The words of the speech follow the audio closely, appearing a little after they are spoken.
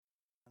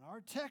Our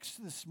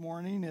text this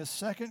morning is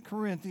 2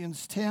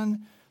 Corinthians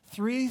 10,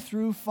 3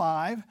 through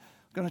 5. I'm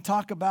going to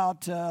talk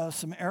about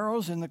some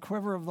arrows in the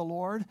quiver of the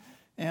Lord,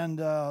 and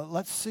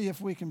let's see if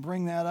we can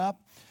bring that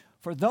up.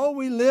 For though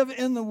we live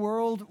in the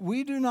world,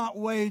 we do not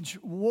wage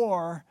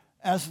war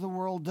as the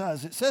world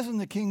does. It says in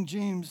the King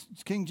James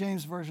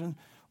Version,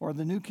 or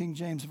the New King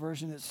James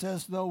Version, it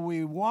says, though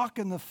we walk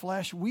in the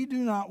flesh, we do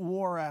not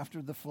war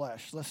after the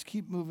flesh. Let's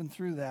keep moving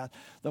through that.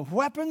 The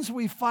weapons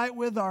we fight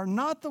with are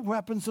not the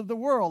weapons of the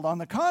world. On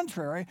the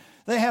contrary,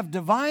 they have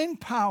divine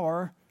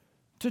power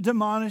to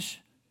demolish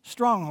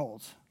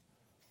strongholds.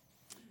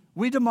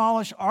 We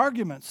demolish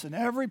arguments and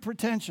every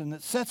pretension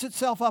that sets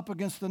itself up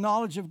against the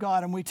knowledge of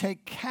God, and we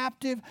take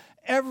captive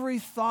every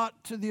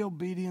thought to the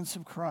obedience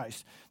of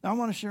Christ. Now, I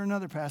want to share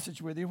another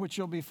passage with you, which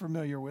you'll be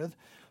familiar with,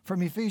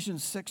 from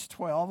Ephesians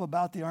 6:12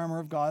 about the armor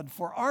of God.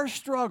 For our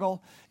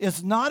struggle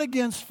is not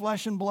against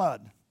flesh and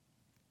blood,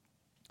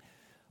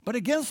 but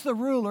against the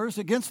rulers,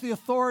 against the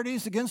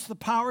authorities, against the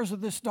powers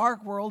of this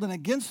dark world, and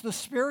against the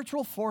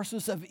spiritual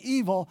forces of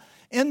evil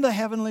in the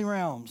heavenly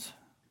realms.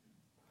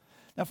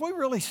 Now, if we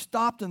really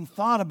stopped and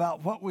thought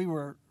about what we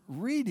were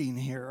reading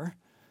here,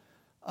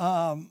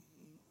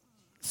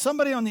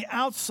 somebody on the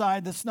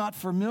outside that's not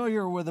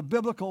familiar with a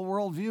biblical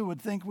worldview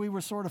would think we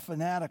were sort of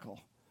fanatical.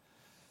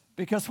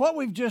 Because what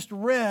we've just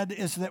read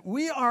is that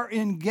we are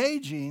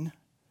engaging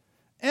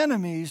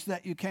enemies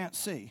that you can't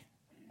see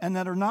and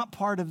that are not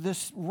part of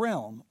this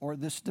realm or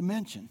this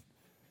dimension.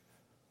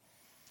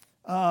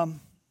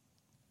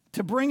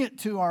 To bring it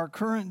to our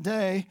current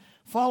day,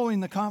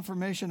 following the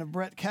confirmation of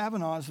Brett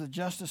Kavanaugh as the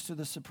Justice to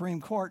the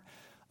Supreme Court,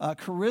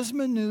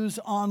 Charisma News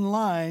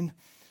Online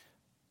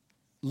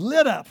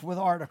lit up with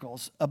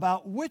articles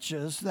about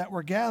witches that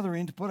were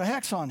gathering to put a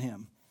hex on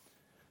him.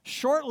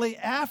 Shortly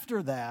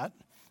after that,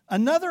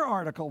 another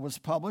article was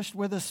published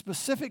with a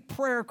specific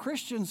prayer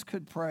Christians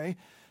could pray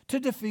to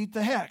defeat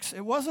the hex.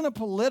 It wasn't a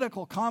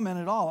political comment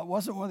at all. It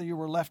wasn't whether you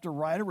were left or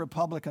right, or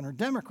Republican or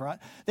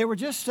Democrat. They were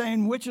just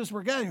saying witches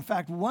were gathering. In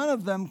fact, one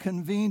of them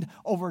convened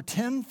over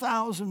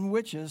 10,000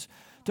 witches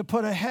to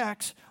put a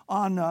hex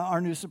on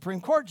our new Supreme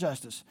Court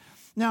justice.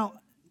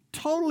 Now,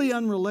 totally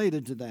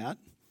unrelated to that,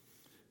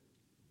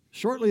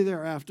 shortly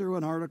thereafter,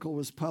 an article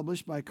was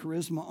published by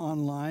Charisma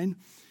Online,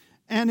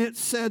 and it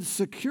said,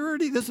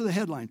 security, this is the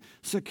headline,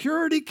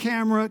 security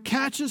camera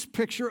catches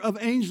picture of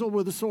angel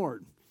with a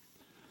sword.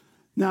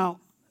 Now,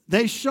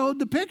 they showed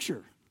the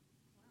picture.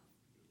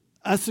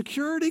 A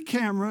security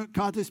camera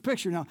caught this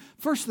picture. Now,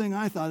 first thing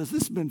I thought is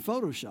this has been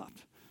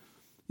photoshopped.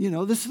 You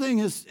know, this thing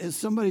is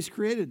somebody's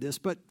created this.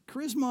 But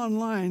Charisma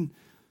Online,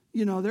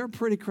 you know, they're a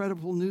pretty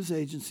credible news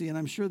agency, and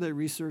I'm sure they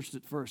researched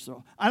it first.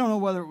 So I don't know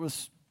whether it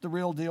was the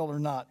real deal or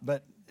not,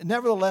 but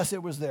nevertheless,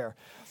 it was there.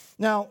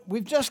 Now,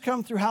 we've just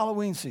come through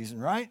Halloween season,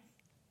 right?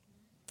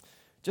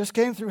 Just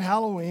came through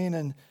Halloween,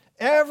 and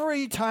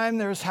every time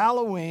there's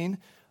Halloween,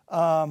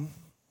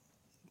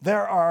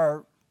 there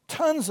are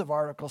tons of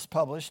articles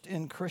published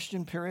in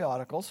Christian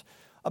periodicals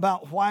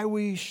about why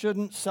we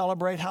shouldn't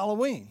celebrate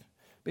Halloween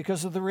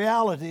because of the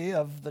reality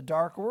of the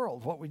dark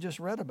world, what we just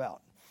read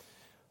about.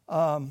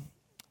 And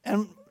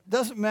it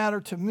doesn't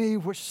matter to me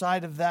which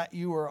side of that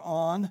you are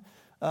on.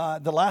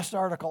 The last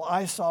article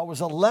I saw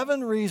was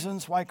 11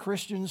 reasons why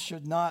Christians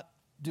should not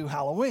do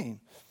Halloween.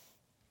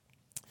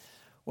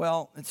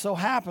 Well, it so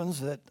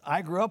happens that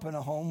I grew up in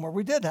a home where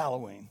we did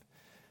Halloween.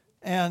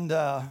 And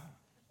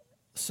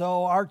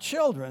so our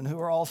children, who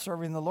are all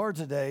serving the Lord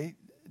today,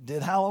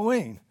 did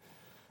Halloween.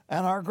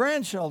 And our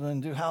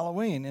grandchildren do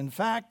Halloween. In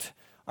fact,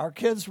 our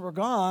kids were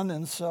gone,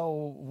 and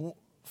so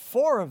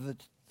four of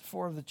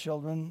the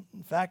children,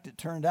 in fact, it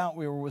turned out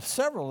we were with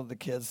several of the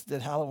kids,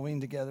 did Halloween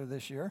together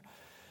this year.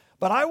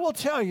 But I will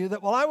tell you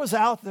that while I was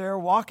out there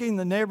walking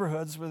the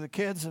neighborhoods with the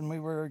kids and we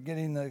were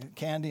getting the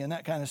candy and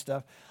that kind of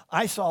stuff,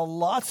 I saw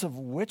lots of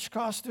witch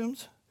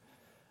costumes.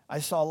 I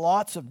saw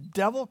lots of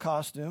devil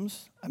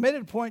costumes. I made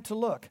it a point to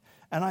look.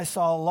 And I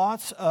saw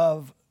lots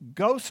of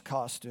ghost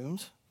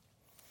costumes.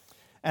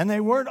 And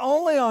they weren't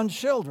only on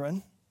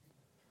children,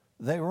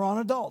 they were on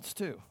adults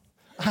too.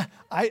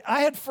 I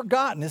had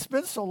forgotten, it's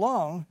been so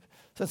long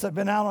since I've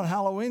been out on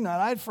Halloween night,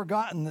 I'd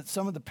forgotten that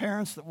some of the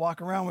parents that walk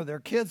around with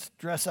their kids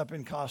dress up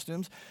in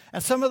costumes,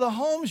 and some of the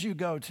homes you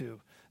go to,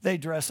 they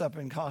dress up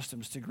in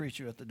costumes to greet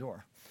you at the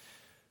door.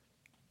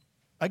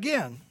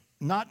 Again,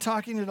 not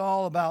talking at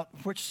all about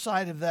which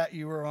side of that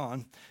you are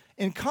on.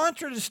 In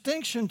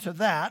contradistinction to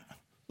that,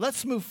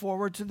 let's move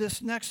forward to this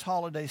next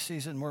holiday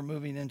season we're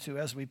moving into.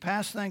 As we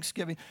pass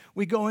Thanksgiving,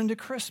 we go into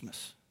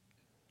Christmas.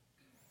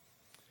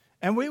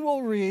 And we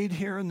will read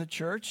here in the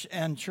church,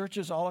 and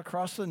churches all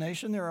across the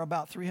nation. There are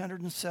about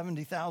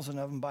 370,000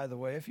 of them, by the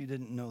way, if you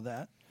didn't know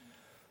that.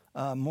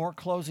 More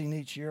closing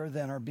each year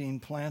than are being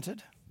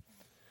planted.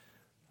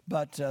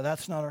 But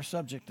that's not our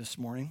subject this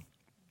morning.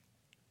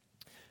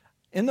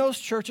 In those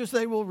churches,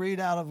 they will read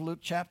out of Luke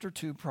chapter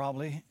 2,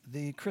 probably,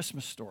 the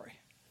Christmas story.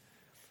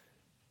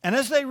 And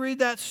as they read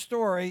that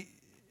story,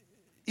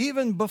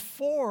 even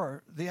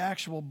before the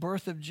actual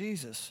birth of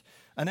Jesus,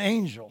 an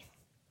angel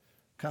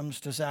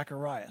comes to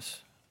Zacharias,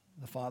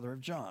 the father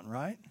of John,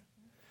 right?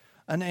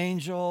 An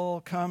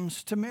angel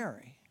comes to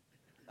Mary.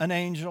 An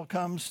angel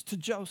comes to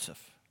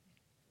Joseph.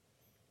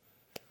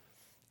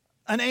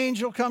 An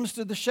angel comes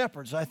to the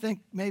shepherds. I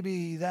think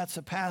maybe that's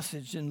a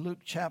passage in Luke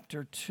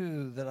chapter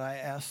 2 that I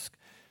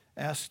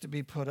asked to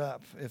be put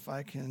up, if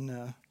I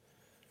can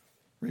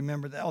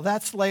remember that. Oh,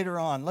 that's later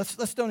on. Let's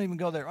don't even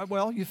go there.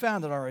 Well, you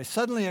found it already.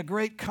 Suddenly a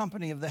great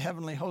company of the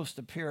heavenly host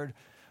appeared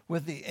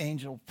with the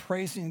angel,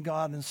 praising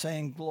God and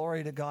saying,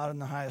 "Glory to God in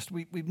the highest."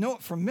 We know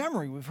it from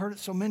memory. We've heard it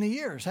so many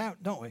years,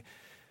 don't we?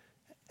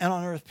 And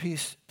on earth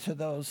peace to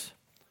those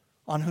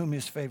on whom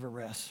his favor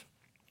rests.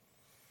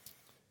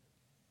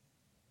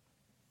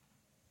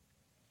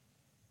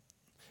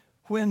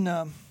 When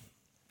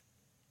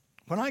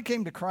I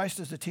came to Christ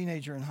as a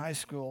teenager in high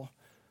school,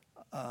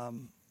 I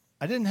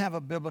didn't have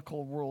a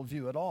biblical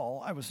worldview at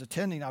all. I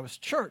was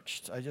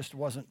churched. I just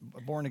wasn't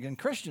a born-again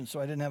Christian, so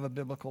I didn't have a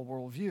biblical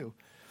worldview.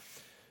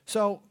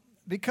 So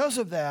because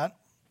of that,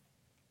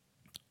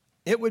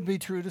 it would be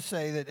true to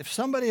say that if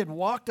somebody had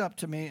walked up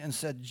to me and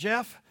said,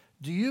 "Jeff,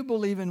 do you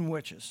believe in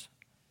witches?"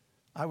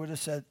 I would have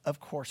said, "Of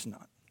course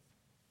not."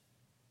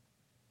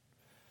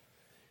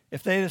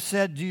 If they'd have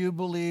said, "Do you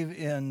believe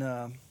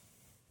in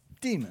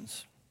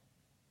demons?"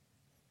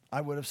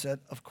 I would have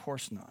said, "Of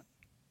course not."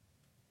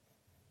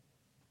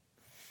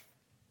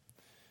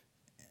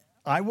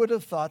 I would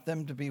have thought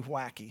them to be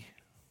wacky,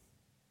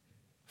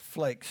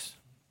 flakes,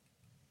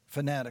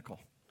 fanatical.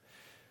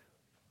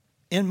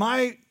 In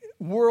my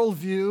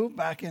worldview,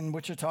 back in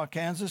Wichita,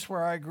 Kansas,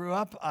 where I grew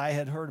up, I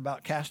had heard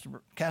about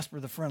Casper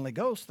the Friendly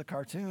Ghost, the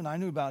cartoon. I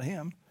knew about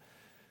him.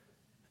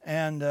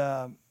 And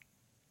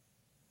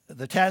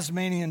the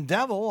Tasmanian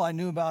Devil, I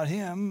knew about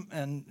him.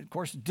 And, of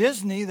course,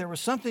 Disney, there was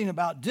something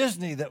about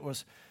Disney that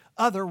was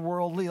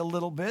otherworldly a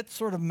little bit,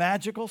 sort of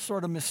magical,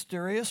 sort of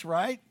mysterious,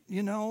 right?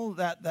 You know,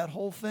 that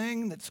whole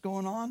thing that's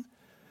going on.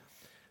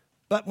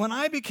 But when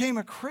I became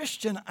a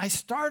Christian, I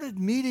started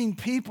meeting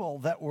people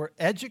that were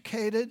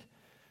educated,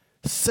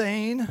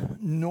 sane,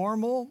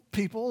 normal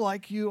people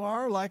like you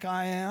are, like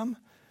I am.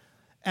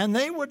 And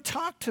they would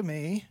talk to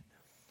me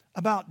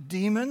about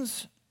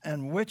demons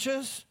and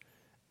witches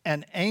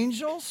and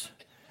angels.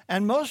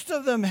 And most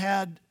of them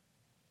had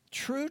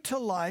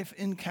true-to-life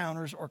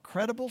encounters or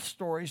credible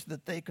stories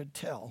that they could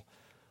tell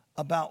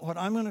about what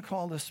I'm going to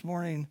call this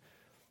morning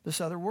this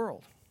other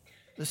world,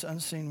 this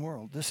unseen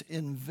world, this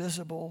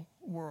invisible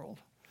world.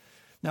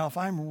 Now, if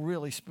I'm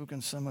really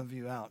spooking some of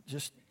you out,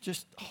 just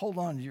hold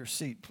on to your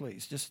seat,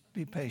 please. Just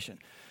be patient,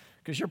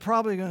 because you're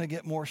probably going to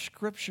get more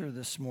scripture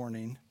this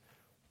morning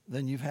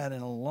than you've had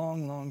in a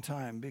long, long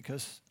time,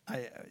 because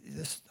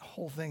this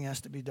whole thing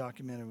has to be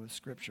documented with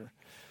scripture.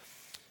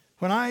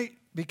 When I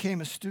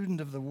became a student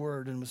of the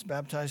Word and was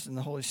baptized in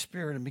the Holy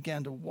Spirit and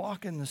began to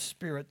walk in the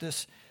Spirit,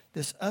 this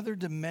other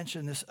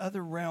dimension, this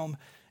other realm,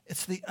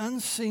 it's the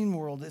unseen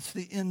world, it's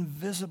the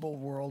invisible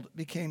world,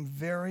 became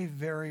very,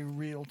 very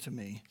real to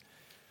me.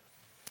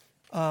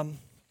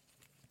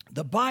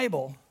 The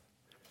Bible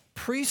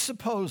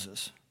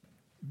presupposes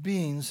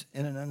beings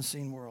in an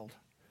unseen world.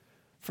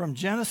 From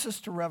Genesis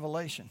to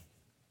Revelation,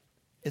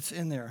 it's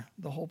in there,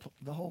 the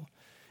whole.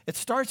 It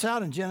starts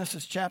out in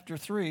Genesis chapter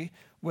 3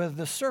 with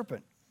the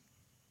serpent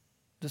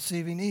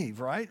deceiving Eve,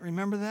 right?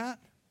 Remember that?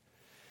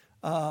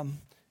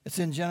 It's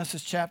in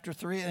Genesis chapter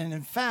 3, and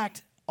in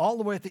fact, all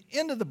the way at the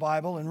end of the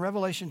Bible, in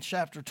Revelation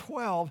chapter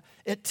 12,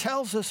 it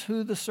tells us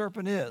who the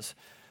serpent is.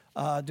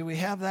 Do we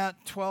have that?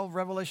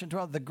 Revelation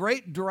 12. The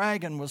great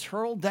dragon was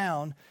hurled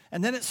down,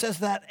 and then it says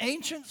that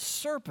ancient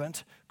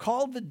serpent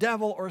called the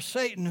devil or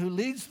Satan, who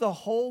leads the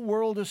whole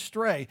world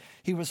astray.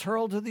 He was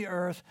hurled to the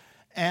earth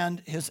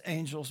and his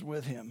angels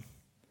with him.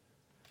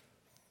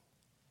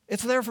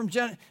 It's there from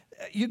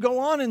you go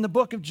on in the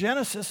book of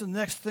Genesis, and the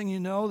next thing you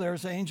know,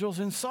 there's angels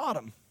in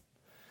Sodom.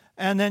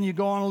 And then you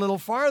go on a little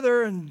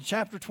farther in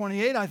chapter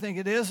 28, I think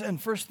it is,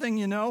 and first thing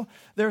you know,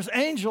 there's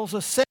angels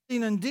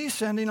ascending and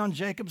descending on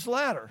Jacob's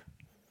ladder.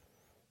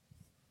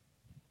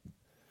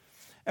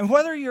 And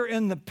whether you're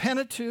in the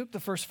Pentateuch, the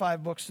first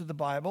 5 books of the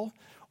Bible,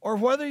 or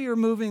whether you're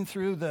moving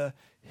through the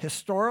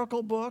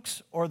historical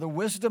books or the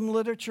wisdom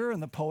literature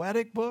and the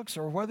poetic books,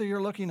 or whether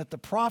you're looking at the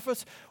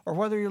prophets, or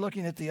whether you're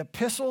looking at the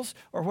epistles,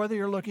 or whether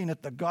you're looking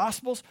at the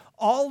Gospels,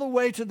 all the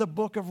way to the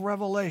book of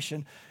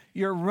Revelation,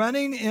 you're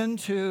running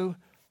into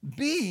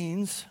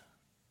beings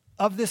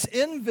of this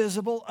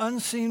invisible,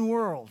 unseen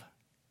world.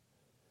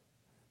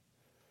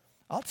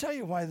 I'll tell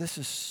you why this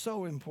is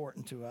so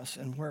important to us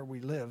and where we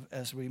live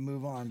as we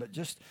move on, but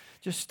just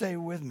stay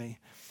with me.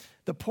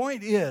 The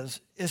point is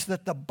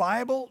that the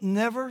Bible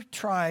never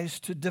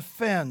tries to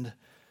defend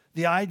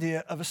the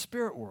idea of a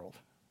spirit world.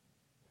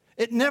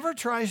 It never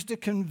tries to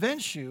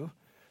convince you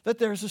that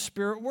there's a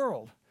spirit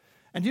world.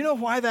 And do you know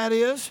why that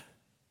is?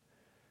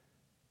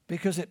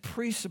 Because it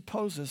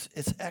presupposes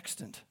it's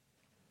extant.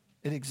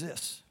 It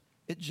exists.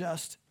 It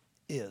just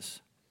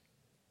is.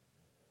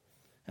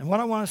 And what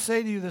I want to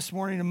say to you this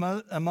morning,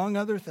 among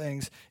other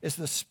things, is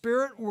the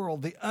spirit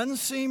world, the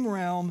unseen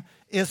realm,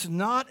 is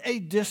not a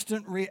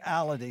distant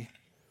reality.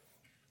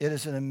 It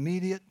is an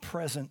immediate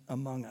present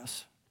among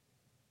us.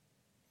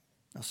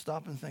 Now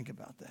stop and think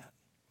about that.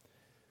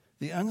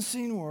 The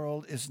unseen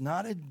world is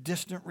not a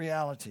distant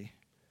reality.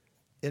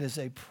 It is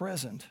a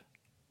present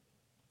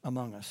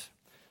among us.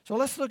 So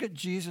let's look at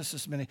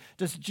Jesus' ministry.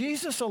 Does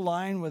Jesus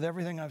align with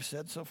everything I've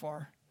said so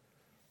far?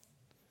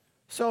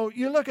 So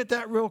you look at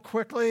that real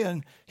quickly,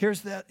 and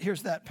here's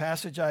that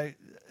passage.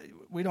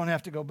 We don't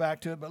have to go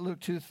back to it, but Luke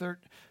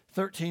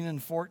 2:13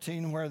 and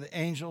 14, where the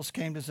angels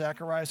came to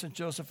Zacharias and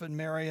Joseph and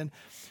Mary. And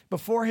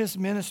before his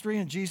ministry,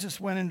 and Jesus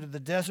went into the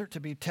desert to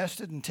be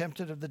tested and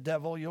tempted of the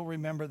devil. You'll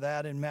remember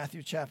that in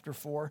Matthew chapter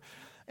 4.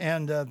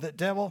 And the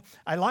devil,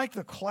 I like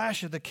the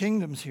clash of the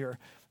kingdoms here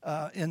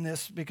in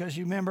this, because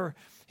you remember,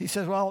 he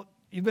says, well,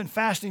 you've been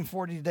fasting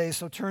 40 days,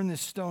 so turn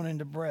this stone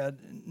into bread.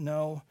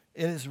 No,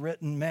 it is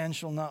written, man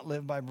shall not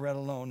live by bread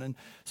alone. And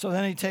so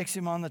then he takes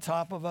him on the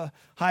top of a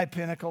high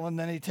pinnacle, and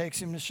then he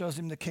takes him and shows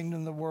him the kingdom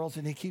of the world,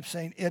 and he keeps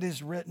saying, it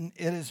is written,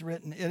 it is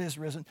written, it is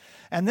risen.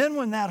 And then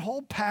when that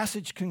whole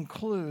passage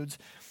concludes,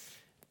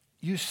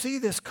 you see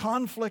this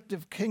conflict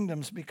of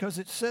kingdoms, because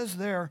it says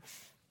there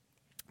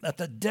that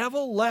the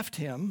devil left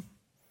him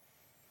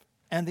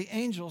and the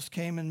angels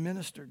came and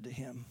ministered to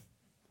him.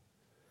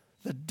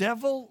 The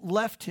devil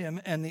left him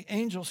and the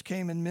angels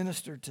came and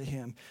ministered to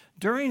him.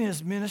 During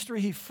his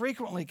ministry, he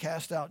frequently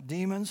cast out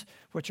demons,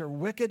 which are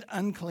wicked,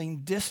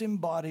 unclean,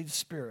 disembodied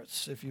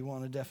spirits, if you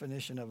want a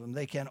definition of them.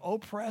 They can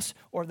oppress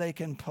or they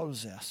can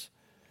possess.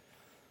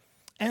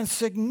 And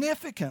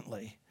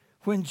significantly,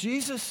 when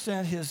Jesus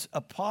sent his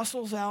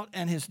apostles out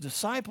and his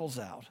disciples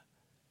out,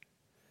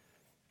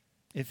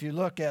 if you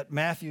look at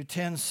Matthew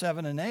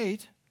 10:7 and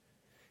 8,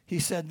 he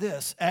said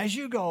this, as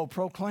you go,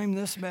 proclaim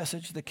this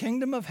message, the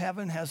kingdom of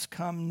heaven has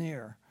come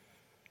near.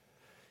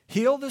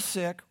 Heal the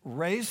sick,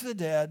 raise the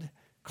dead,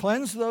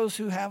 cleanse those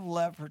who have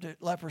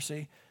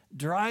leprosy,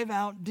 drive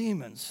out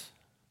demons.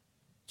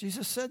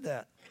 Jesus said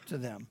that to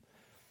them.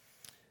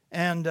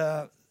 And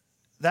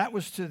that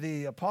was to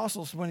the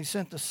apostles when he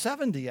sent the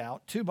 70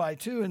 out, 2 by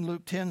 2 in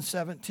Luke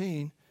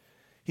 10:17.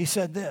 He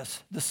said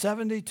this, the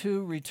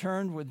 72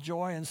 returned with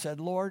joy and said,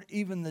 Lord,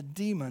 even the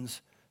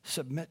demons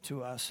submit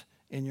to us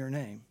in your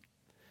name.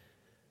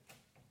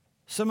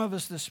 Some of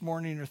us this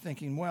morning are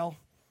thinking, well,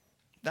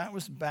 that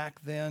was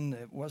back then.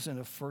 It wasn't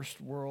a first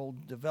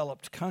world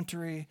developed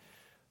country.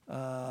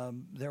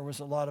 There was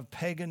a lot of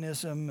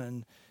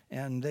paganism,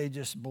 and they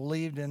just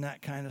believed in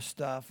that kind of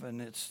stuff, and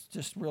it's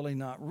just really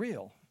not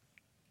real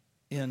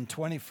in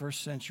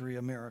 21st century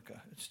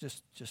America. It's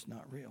just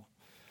not real.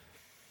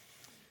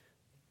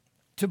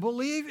 To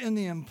believe in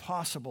the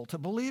impossible, to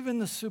believe in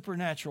the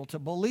supernatural, to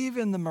believe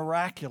in the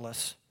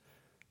miraculous,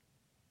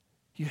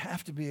 you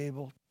have to be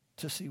able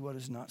to see what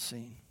is not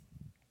seen.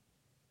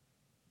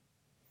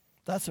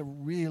 That's a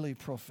really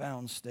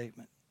profound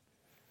statement.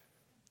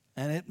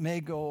 And it may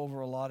go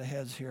over a lot of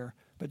heads here,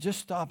 but just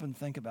stop and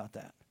think about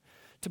that.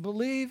 To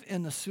believe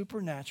in the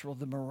supernatural,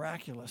 the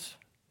miraculous,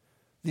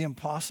 the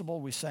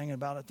impossible, we sang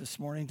about it this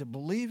morning, to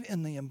believe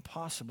in the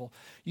impossible,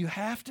 you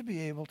have to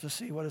be able to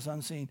see what is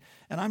unseen.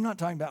 And I'm not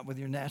talking about with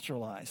your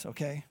natural eyes,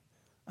 okay?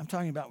 I'm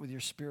talking about with your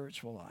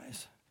spiritual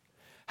eyes.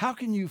 How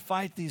can you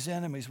fight these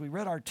enemies? We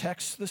read our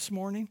text this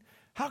morning.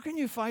 How can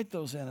you fight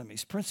those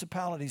enemies,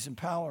 principalities and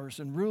powers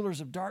and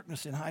rulers of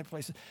darkness in high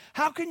places?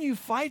 How can you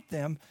fight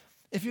them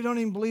if you don't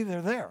even believe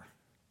they're there?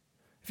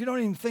 If you don't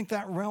even think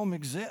that realm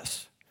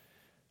exists?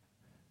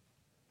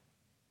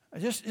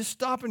 Just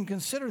stop and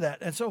consider that.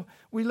 And so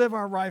we live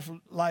our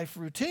life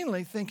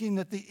routinely thinking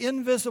that the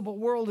invisible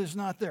world is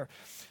not there.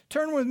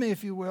 Turn with me,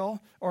 if you will,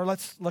 or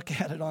let's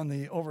look at it on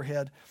the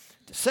overhead.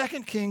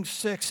 2 Kings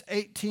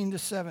 6:18 to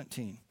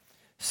 17.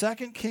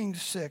 2 Kings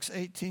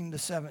 6:18 to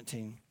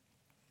 17.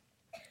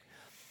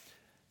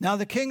 Now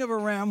the king of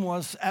Aram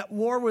was at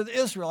war with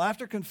Israel.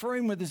 After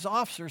conferring with his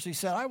officers, he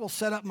said, I will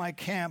set up my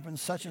camp in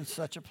such and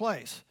such a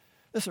place.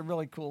 This is a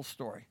really cool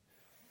story.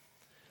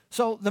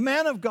 So the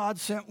man of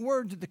God sent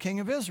word to the king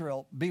of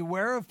Israel,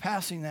 beware of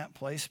passing that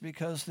place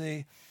because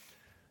the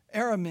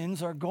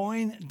Arameans are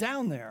going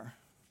down there.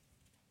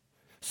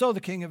 So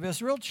the king of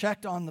Israel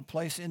checked on the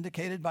place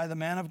indicated by the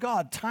man of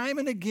God. Time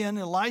and again,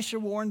 Elisha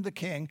warned the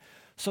king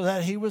so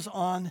that he was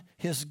on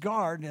his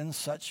guard in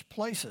such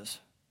places.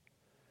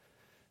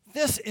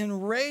 This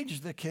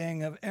enraged the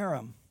king of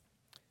Aram.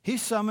 He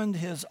summoned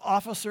his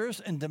officers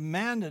and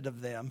demanded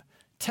of them,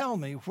 tell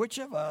me which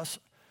of us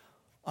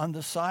on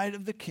the side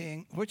of the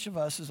king, which of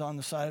us is on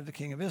the side of the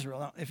king of Israel?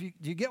 Now, do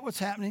you get what's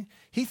happening?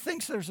 He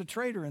thinks there's a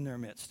traitor in their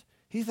midst.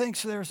 He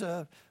thinks there's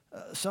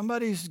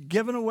somebody's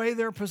given away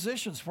their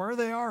positions, where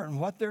they are and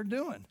what they're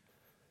doing.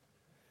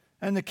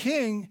 And the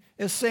king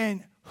is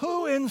saying,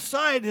 who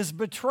inside is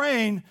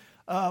betraying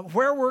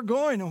where we're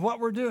going and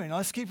what we're doing? Now,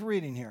 let's keep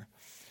reading here.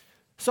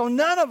 So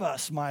none of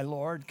us, my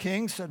lord,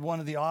 king, said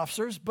one of the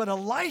officers, but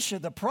Elisha,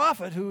 the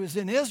prophet who is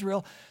in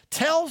Israel,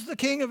 tells the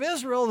king of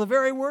Israel the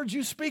very words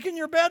you speak in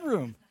your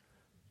bedroom.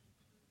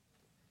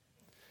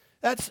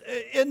 That's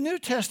in New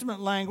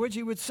Testament language,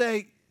 you would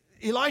say,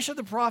 Elisha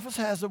the prophet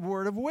has a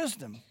word of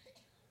wisdom.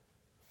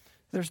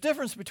 There's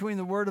difference between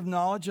the word of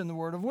knowledge and the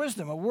word of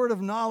wisdom. A word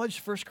of knowledge,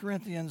 1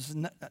 Corinthians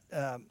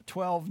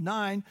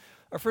 12:9,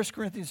 or 1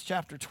 Corinthians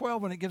chapter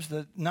 12, when it gives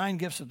the 9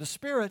 gifts of the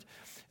Spirit,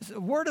 a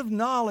word of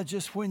knowledge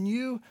is when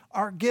you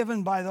are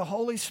given by the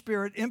Holy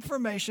Spirit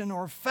information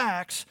or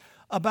facts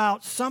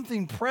about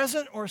something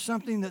present or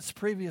something that's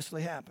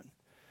previously happened.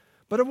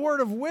 But a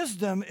word of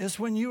wisdom is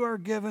when you are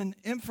given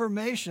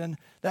information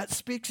that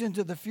speaks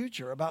into the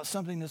future about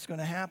something that's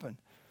going to happen.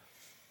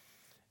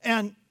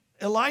 And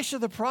Elisha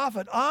the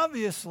prophet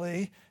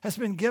obviously has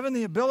been given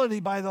the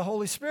ability by the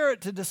Holy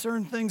Spirit to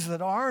discern things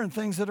that are and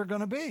things that are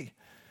going to be.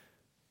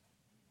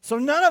 So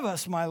none of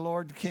us, my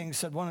lord the king,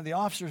 said one of the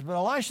officers, but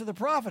Elisha the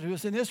prophet who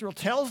is in Israel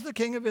tells the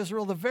king of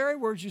Israel the very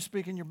words you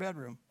speak in your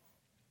bedroom.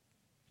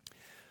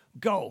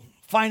 Go,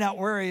 find out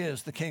where he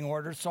is, the king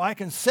ordered, so I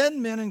can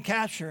send men and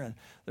capture him.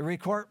 The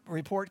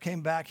report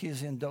came back, he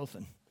is in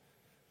Dothan.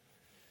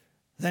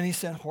 Then he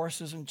sent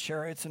horses and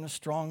chariots and a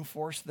strong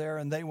force there,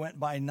 and they went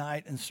by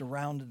night and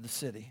surrounded the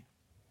city.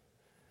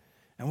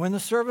 And when the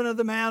servant of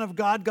the man of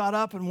God got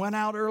up and went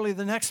out early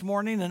the next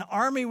morning, an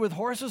army with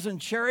horses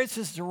and chariots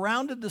has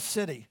surrounded the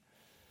city.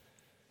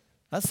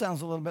 That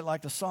sounds a little bit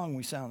like the song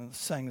we sang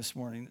this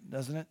morning,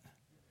 doesn't it?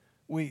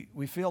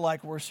 We feel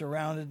like we're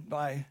surrounded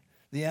by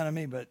the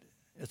enemy, but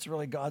it's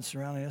really God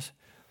surrounding us.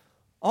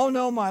 Oh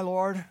no, my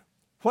Lord,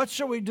 what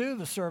shall we do?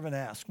 The servant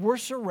asked. We're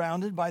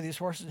surrounded by these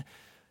horses.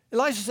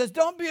 Elisha says,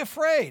 don't be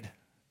afraid.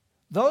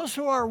 Those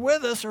who are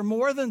with us are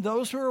more than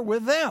those who are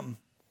with them.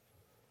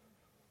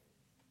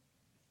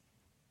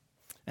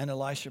 And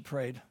Elisha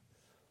prayed,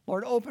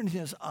 Lord, open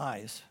his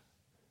eyes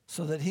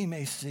so that he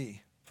may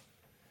see.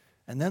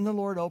 And then the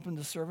Lord opened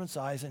the servant's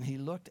eyes, and he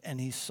looked, and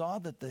he saw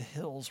that the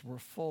hills were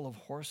full of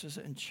horses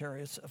and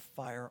chariots of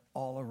fire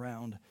all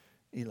around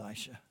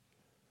Elisha.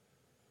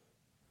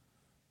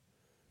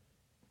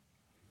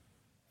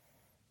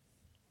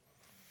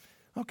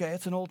 Okay,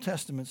 it's an Old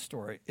Testament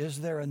story.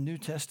 Is there a New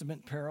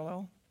Testament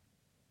parallel?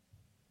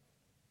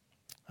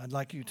 I'd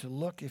like you to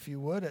look, if you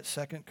would, at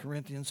 2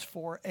 Corinthians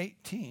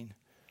 4:18.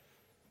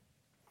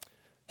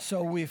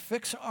 So we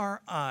fix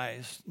our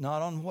eyes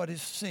not on what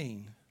is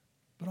seen,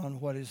 but on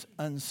what is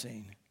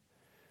unseen.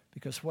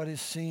 Because what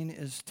is seen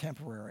is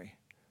temporary,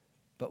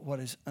 but what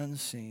is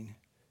unseen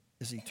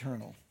is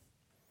eternal.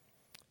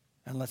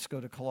 And let's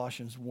go to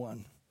Colossians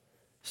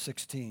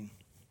 1:16.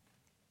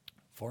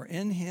 For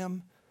in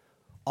him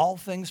all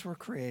things were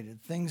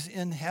created, things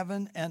in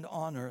heaven and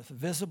on earth,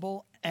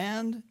 visible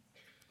and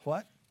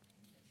what?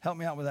 Help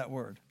me out with that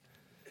word.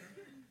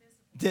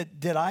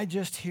 Did I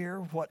just hear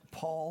what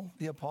Paul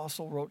the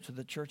apostle wrote to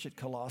the church at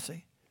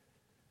Colossae?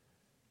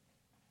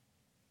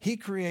 He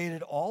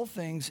created all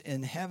things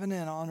in heaven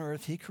and on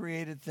earth. He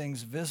created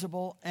things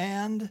visible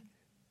and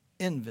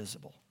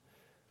invisible.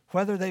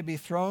 Whether they be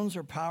thrones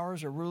or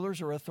powers or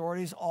rulers or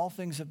authorities, all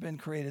things have been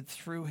created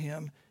through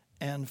him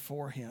and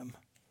for him.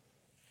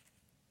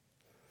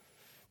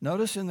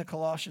 Notice in the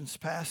Colossians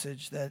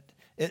passage that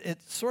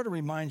it sort of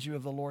reminds you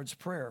of the Lord's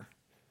Prayer,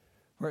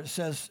 where it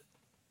says,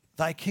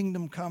 thy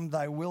kingdom come,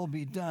 thy will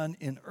be done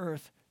in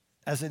earth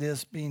as it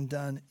is being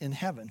done in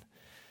heaven.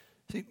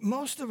 See,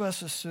 most of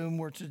us assume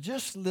we're to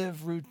just live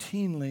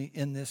routinely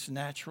in this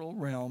natural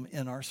realm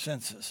in our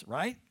senses,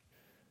 right?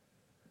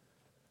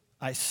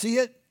 I see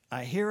it,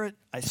 I hear it,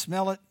 I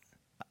smell it,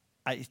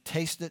 I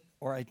taste it,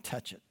 or I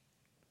touch it.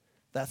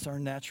 That's our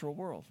natural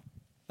world.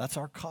 That's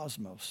our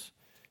cosmos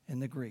in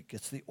the Greek.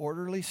 It's the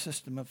orderly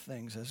system of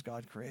things as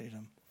God created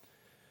them.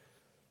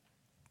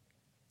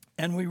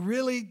 And we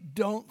really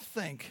don't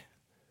think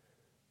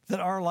that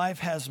our life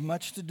has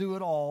much to do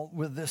at all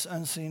with this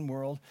unseen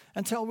world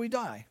until we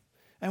die.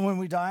 And when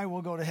we die,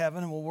 we'll go to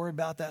heaven and we'll worry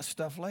about that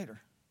stuff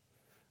later.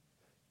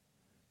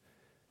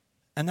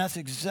 And that's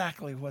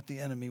exactly what the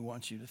enemy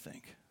wants you to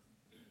think.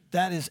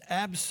 That is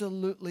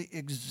absolutely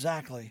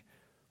exactly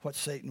what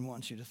Satan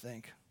wants you to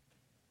think.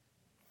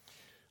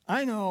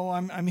 I know,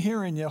 I'm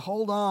hearing you.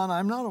 Hold on,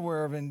 I'm not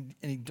aware of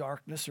any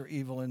darkness or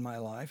evil in my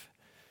life.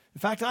 In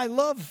fact, I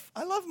love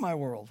my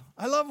world.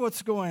 I love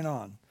what's going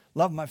on.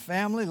 Love my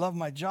family, love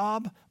my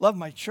job, love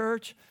my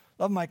church,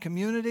 love my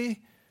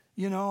community.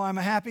 You know, I'm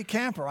a happy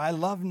camper. I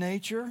love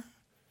nature.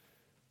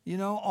 You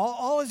know,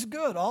 all is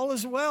good, all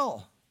is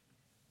well.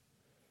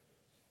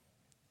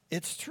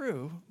 It's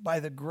true, by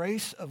the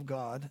grace of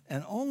God,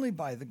 and only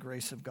by the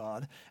grace of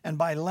God, and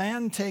by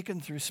land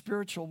taken through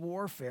spiritual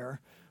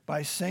warfare,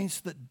 by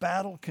saints that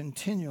battle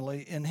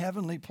continually in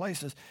heavenly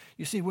places.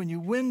 You see, when you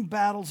win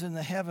battles in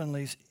the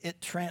heavenlies, it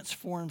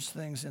transforms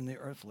things in the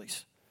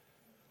earthlies.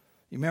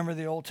 You remember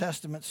the Old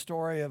Testament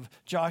story of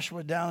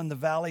Joshua down in the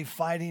valley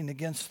fighting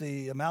against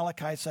the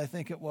Amalekites, I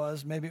think it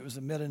was. Maybe it was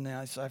the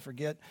Midianites, I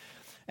forget.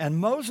 And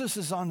Moses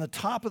is on the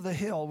top of the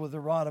hill with the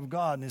rod of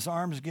God, and his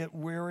arms get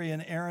weary,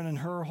 and Aaron and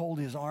Hur hold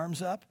his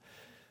arms up.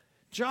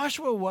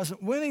 Joshua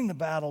wasn't winning the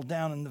battle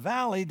down in the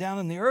valley, down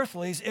in the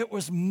earthlies. It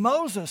was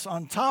Moses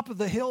on top of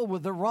the hill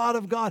with the rod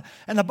of God.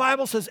 And the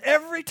Bible says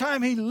every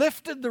time he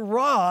lifted the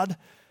rod,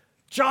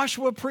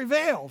 Joshua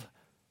prevailed.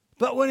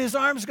 But when his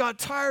arms got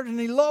tired and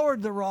he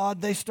lowered the rod,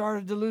 they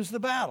started to lose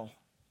the battle.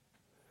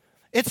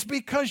 It's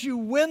because you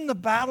win the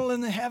battle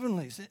in the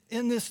heavenlies,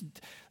 in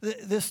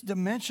this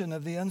dimension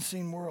of the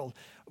unseen world.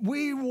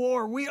 We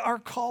are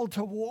called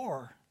to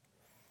war,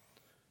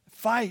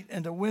 fight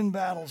and to win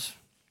battles.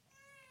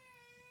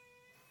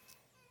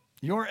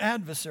 Your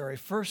adversary,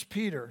 1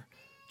 Peter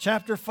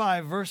chapter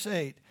 5, verse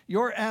 8,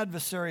 your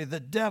adversary, the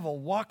devil,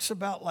 walks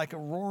about like a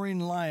roaring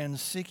lion,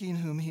 seeking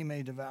whom he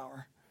may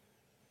devour.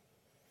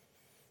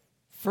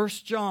 1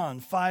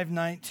 John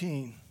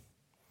 5:19,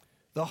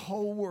 the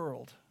whole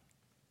world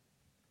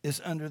is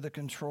under the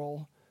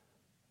control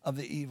of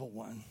the evil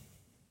one.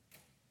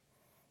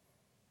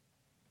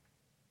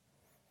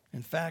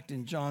 In fact,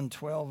 in John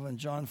 12 and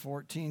John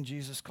 14,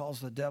 Jesus calls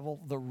the devil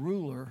the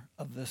ruler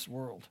of this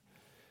world.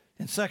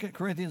 In 2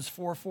 Corinthians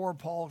 4:4,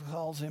 Paul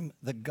calls him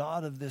the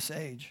god of this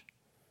age.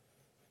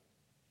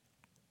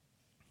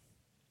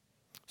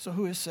 So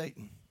who is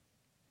Satan?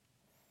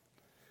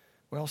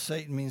 Well,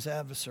 Satan means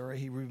adversary.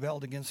 He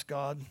rebelled against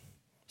God,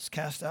 was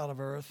cast out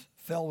of earth,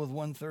 fell with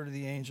 1/3 of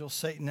the angels.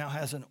 Satan now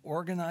has an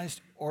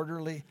organized,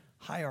 orderly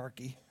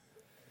hierarchy,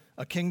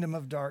 a kingdom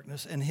of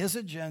darkness, and his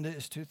agenda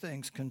is two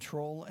things: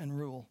 control and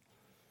rule.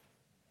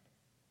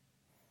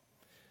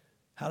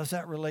 How does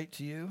that relate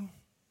to you?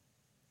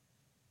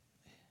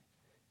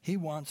 He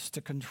wants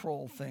to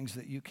control things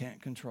that you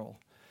can't control.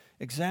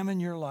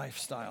 Examine your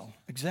lifestyle.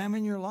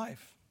 Examine your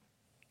life.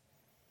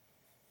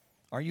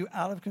 Are you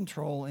out of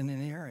control in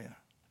any area?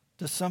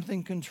 Does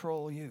something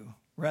control you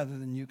rather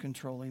than you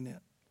controlling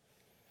it?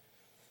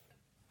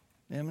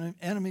 The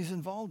enemy's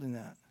involved in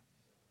that.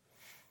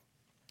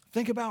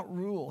 Think about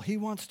rule. He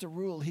wants to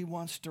rule. He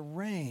wants to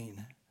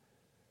reign.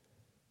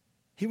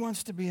 He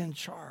wants to be in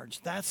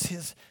charge. That's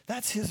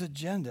his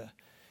agenda.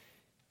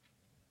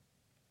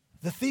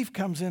 The thief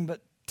comes in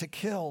but to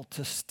kill,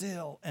 to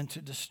steal, and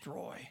to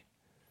destroy.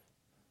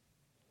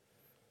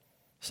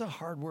 It's a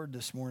hard word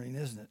this morning,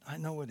 isn't it? I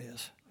know it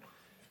is.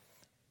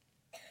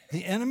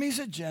 The enemy's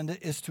agenda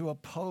is to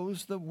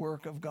oppose the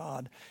work of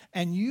God.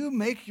 And you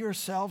make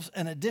yourselves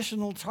an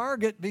additional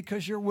target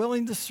because you're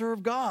willing to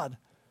serve God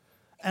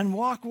and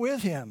walk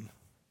with him.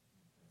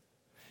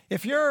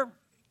 If you're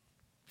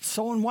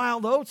sowing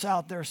wild oats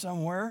out there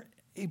somewhere,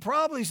 he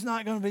probably is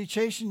not going to be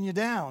chasing you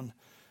down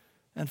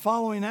and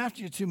following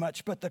after you too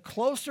much. But the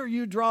closer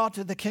you draw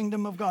to the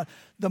kingdom of God,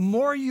 the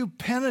more you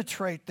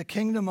penetrate the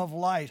kingdom of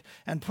light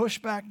and push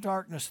back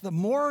darkness, the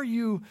more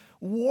you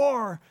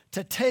war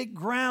to take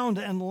ground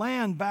and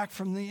land back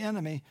from the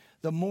enemy,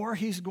 the more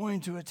he's going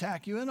to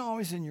attack you, and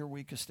always in your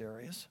weakest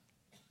areas.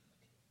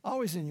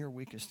 Always in your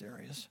weakest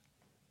areas.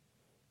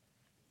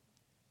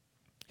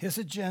 His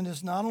agenda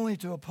is not only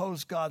to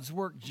oppose God's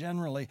work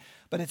generally,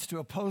 but it's to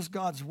oppose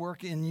God's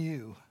work in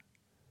you.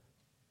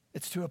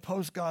 It's to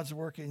oppose God's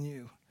work in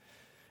you.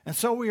 And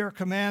so we are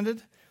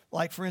commanded,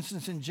 like for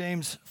instance in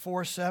James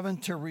 4:7,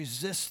 to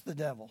resist the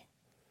devil.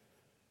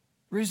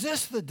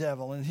 Resist the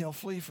devil and he'll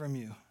flee from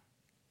you.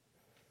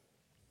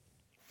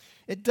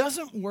 It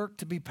doesn't work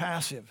to be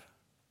passive.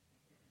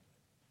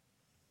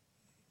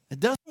 It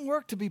doesn't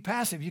work to be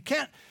passive. You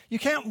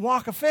can't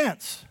walk a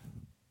fence.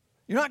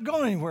 You're not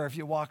going anywhere if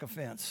you walk a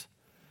fence.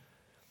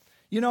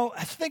 You know,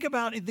 think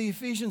about the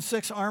Ephesians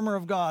 6 armor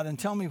of God and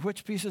tell me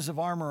which pieces of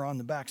armor are on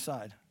the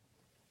backside.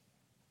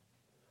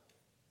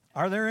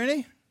 Are there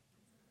any?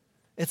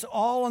 It's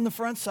all on the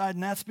front side,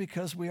 and that's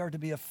because we are to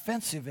be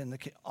offensive in the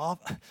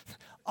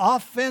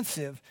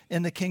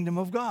kingdom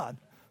of God.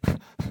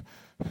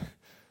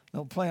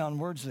 No play on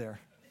words there.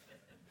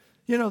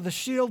 You know, the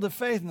shield of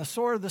faith and the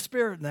sword of the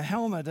Spirit and the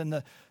helmet and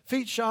the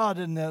feet shod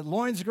and the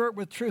loins girt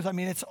with truth. I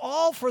mean, it's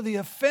all for the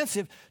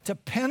offensive to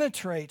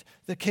penetrate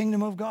the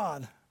kingdom of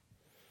God.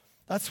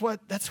 That's what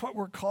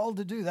we're called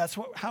to do. That's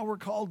how we're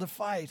called to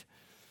fight.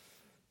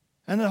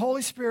 And the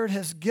Holy Spirit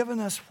has given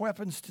us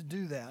weapons to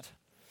do that.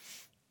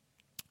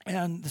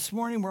 And this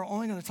morning we're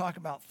only going to talk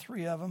about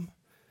 3 of them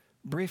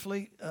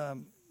briefly.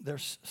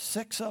 There's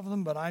 6 of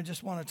them, but I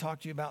just want to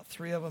talk to you about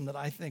 3 of them that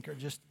I think are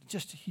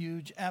just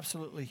huge,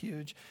 absolutely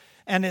huge.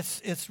 And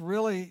it's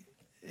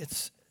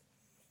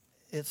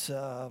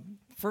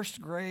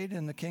first grade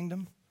in the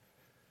kingdom.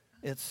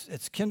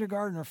 It's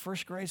kindergarten or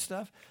first grade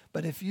stuff.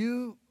 But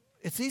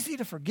it's easy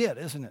to forget,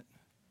 isn't it?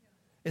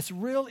 It's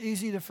real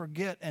easy to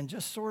forget and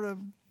just sort of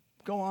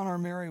go on our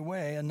merry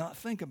way and not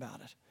think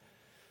about it.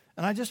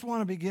 And I just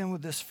want to begin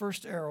with this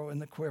first arrow in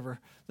the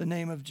quiver, the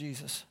name of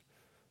Jesus.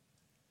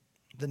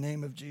 The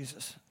name of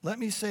Jesus. Let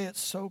me say it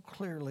so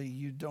clearly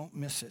you don't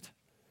miss it.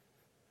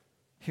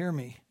 Hear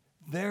me.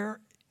 There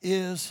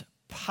is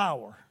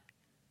power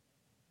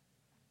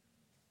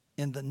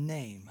in the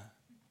name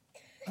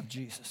of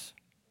Jesus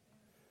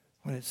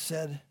when it's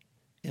said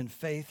in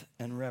faith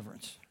and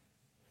reverence.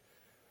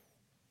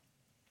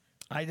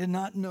 I did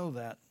not know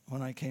that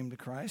when I came to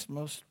Christ.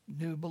 Most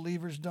new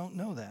believers don't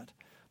know that.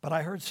 But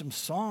I heard some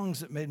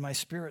songs that made my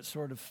spirit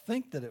sort of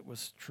think that it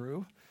was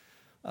true.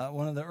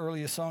 One of the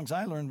earliest songs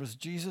I learned was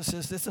Jesus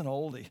is, it's an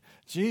oldie.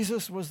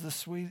 Jesus is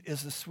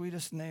the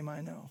sweetest name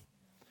I know.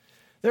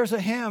 There's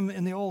a hymn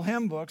in the old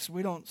hymn books.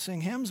 We don't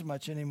sing hymns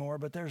much anymore,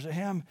 but there's a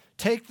hymn,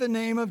 Take the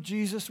Name of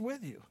Jesus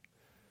with You.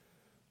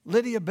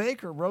 Lydia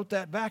Baker wrote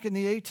that back in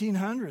the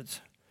 1800s.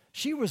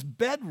 She was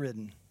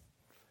bedridden,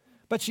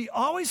 but she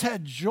always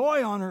had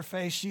joy on her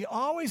face. She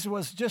always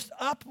was just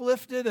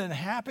uplifted and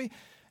happy.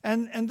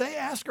 And they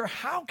asked her,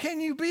 how can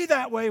you be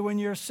that way when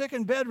you're sick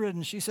and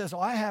bedridden? She says,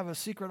 I have a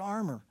secret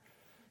armor,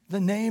 the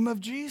name of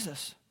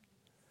Jesus.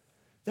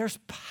 There's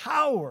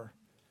power.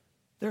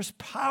 There's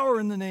power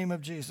in the name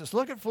of Jesus.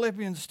 Look at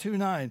Philippians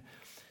 2:9.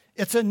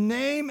 It's a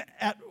name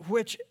at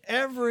which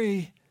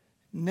every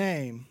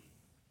name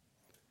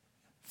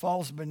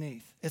falls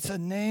beneath. It's a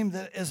name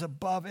that is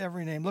above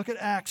every name. Look at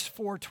Acts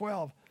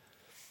 4:12.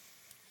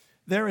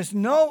 There is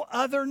no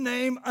other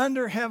name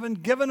under heaven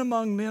given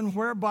among men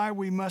whereby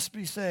we must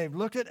be saved.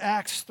 Look at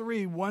Acts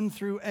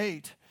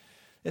 3:1-8.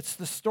 It's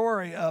the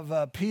story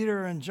of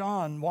Peter and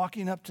John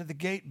walking up to the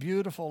gate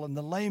beautiful, and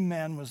the lame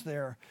man was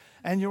there.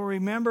 And you'll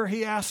remember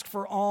he asked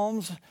for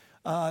alms.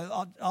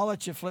 I'll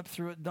let you flip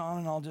through it, Don,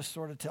 and I'll just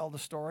sort of tell the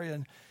story.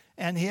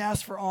 And he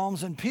asked for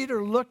alms, and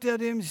Peter looked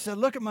at him. He said,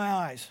 look at my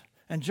eyes.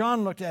 And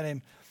John looked at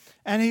him,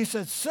 and he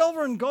said,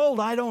 silver and gold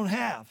I don't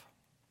have.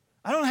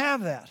 I don't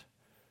have that.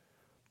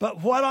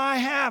 But what I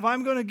have,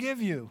 I'm going to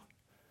give you.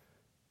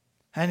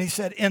 And he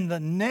said, in the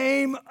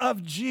name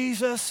of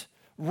Jesus,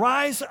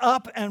 rise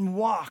up and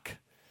walk.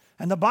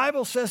 And the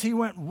Bible says he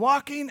went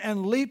walking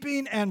and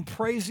leaping and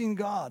praising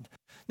God.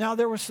 Now,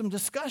 there was some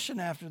discussion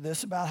after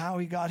this about how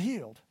he got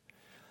healed.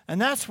 And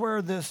that's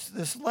where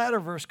this latter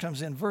verse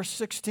comes in, verse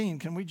 16.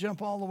 Can we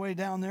jump all the way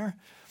down there?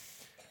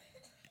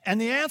 And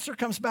the answer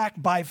comes back,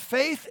 by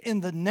faith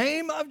in the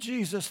name of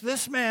Jesus,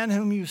 this man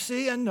whom you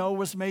see and know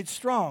was made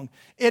strong.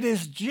 It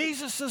is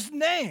Jesus'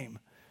 name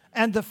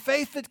and the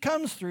faith that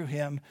comes through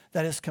him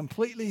that has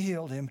completely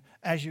healed him,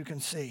 as you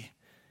can see.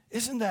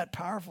 Isn't that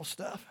powerful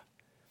stuff?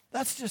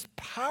 That's just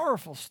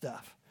powerful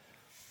stuff.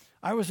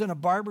 I was in a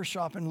barber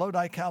shop in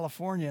Lodi,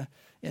 California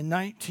in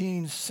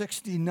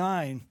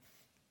 1969.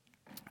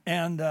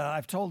 And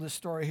I've told this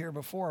story here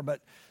before,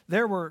 but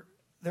there were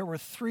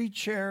 3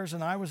 chairs,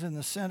 and I was in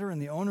the center,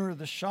 and the owner of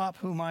the shop,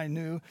 whom I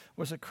knew,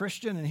 was a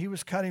Christian, and he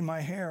was cutting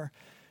my hair.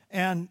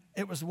 And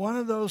it was one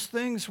of those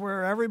things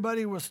where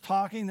everybody was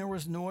talking, there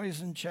was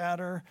noise and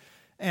chatter,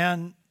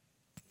 and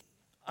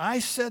I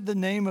said the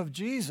name of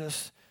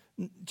Jesus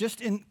just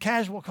in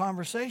casual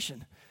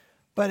conversation.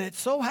 But it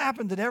so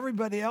happened that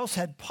everybody else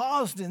had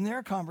paused in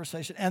their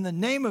conversation, and the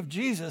name of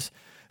Jesus,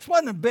 this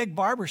wasn't a big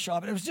barber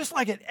shop. It was just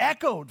like it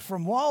echoed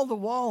from wall to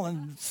wall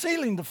and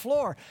ceiling to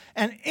floor.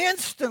 And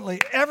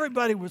instantly,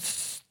 everybody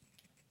was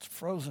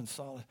frozen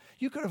solid.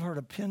 You could have heard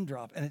a pin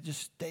drop, and it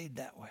just stayed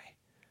that way.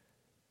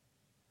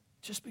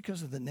 Just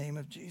because of the name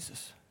of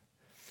Jesus.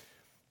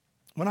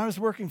 When I was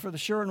working for the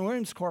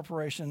Sherwin-Williams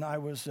Corporation, I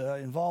was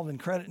involved in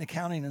credit and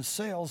accounting and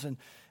sales.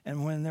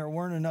 And when there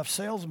weren't enough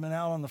salesmen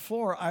out on the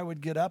floor, I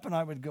would get up and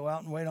I would go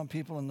out and wait on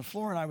people on the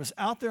floor. And I was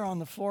out there on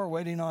the floor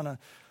waiting on a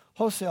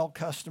wholesale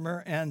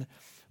customer, and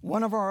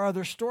one of our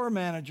other store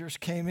managers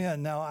came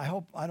in. Now, I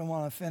hope I don't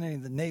want to offend any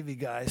of the Navy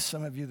guys,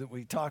 some of you that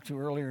we talked to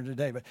earlier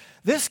today, but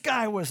this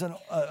guy was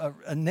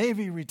a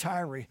Navy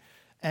retiree,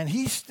 and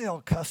he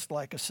still cussed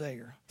like a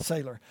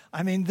sailor.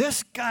 I mean,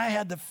 this guy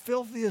had the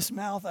filthiest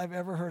mouth I've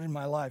ever heard in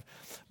my life.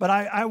 But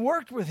I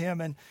worked with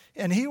him,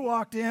 and he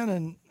walked in,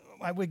 and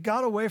we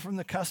got away from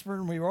the customer,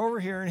 and we were over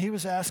here, and he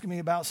was asking me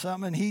about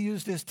something, and he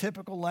used his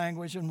typical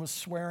language and was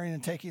swearing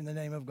and taking the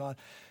name of God.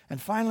 And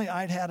finally,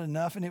 I'd had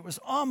enough, and it was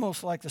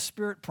almost like the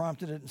Spirit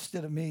prompted it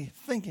instead of me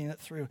thinking it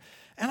through.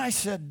 And I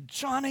said,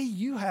 Johnny,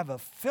 you have a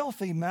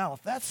filthy mouth.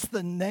 That's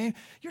the name.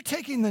 You're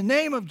taking the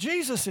name of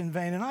Jesus in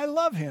vain, and I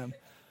love him.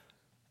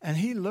 And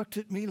he looked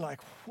at me like,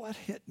 what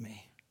hit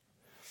me?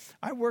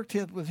 I worked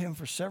with him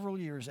for several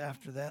years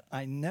after that.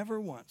 I never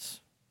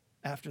once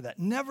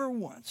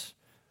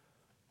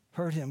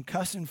heard him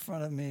cuss in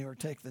front of me or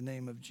take the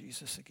name of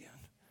Jesus again.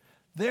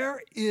 There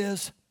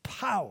is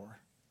power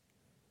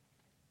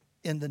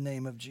in the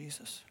name of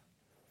Jesus.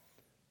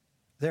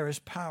 There is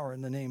power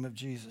in the name of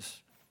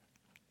Jesus.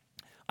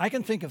 I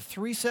can think of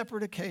 3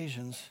 separate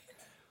occasions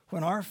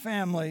when our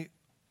family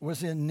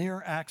was in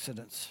near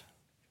accidents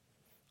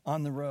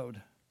on the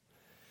road.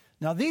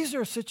 Now, these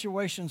are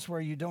situations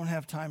where you don't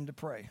have time to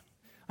pray.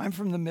 I'm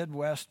from the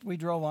Midwest. We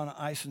drove on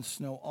ice and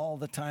snow all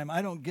the time.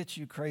 I don't get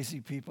you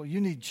crazy people.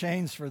 You need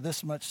chains for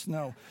this much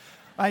snow.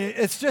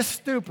 It's just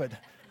stupid.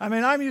 I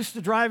mean, I'm used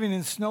to driving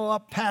in snow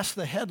up past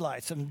the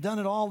headlights. I've done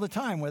it all the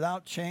time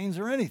without chains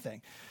or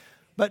anything.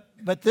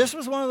 But this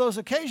was one of those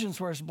occasions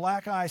where it's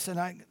black ice,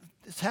 and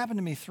it's happened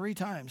to me 3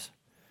 times.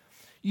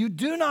 You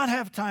do not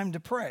have time to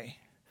pray.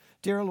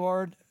 Dear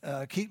Lord,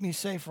 keep me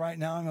safe right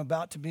now. I'm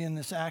about to be in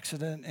this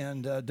accident,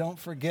 and don't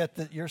forget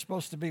that you're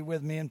supposed to be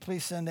with me, and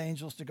please send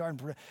angels to guard and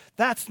protect.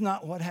 That's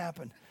not what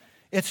happened.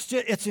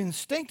 It's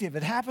instinctive.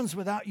 It happens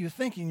without you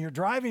thinking. You're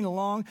driving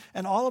along,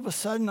 and all of a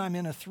sudden I'm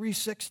in a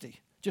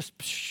 360, just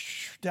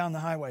down the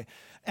highway.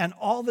 And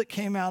all that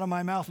came out of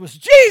my mouth was,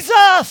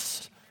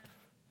 Jesus!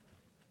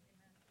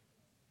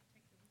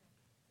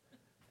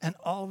 And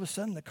all of a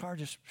sudden the car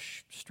just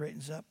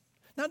straightens up.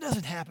 Now, it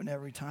doesn't happen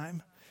every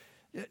time.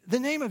 The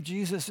name of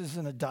Jesus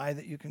isn't a die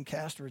that you can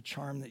cast or a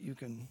charm that you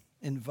can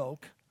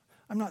invoke.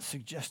 I'm not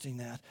suggesting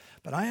that.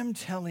 But I am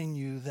telling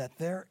you that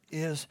there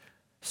is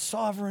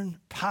sovereign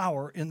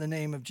power in the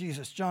name of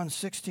Jesus. John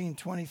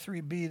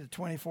 16:23b to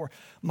 24.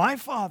 My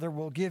Father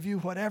will give you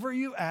whatever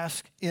you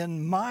ask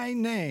in my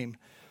name.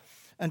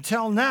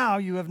 Until now,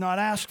 you have not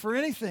asked for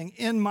anything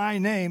in my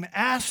name.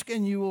 Ask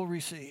and you will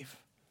receive.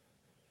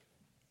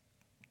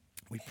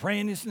 We pray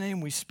in his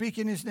name. We speak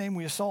in his name.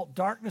 We assault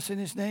darkness in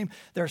his name.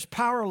 There's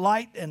power,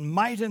 light, and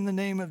might in the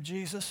name of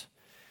Jesus.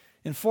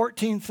 In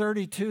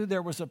 1432,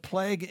 there was a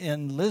plague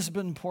in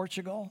Lisbon,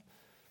 Portugal.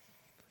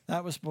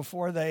 That was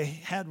before they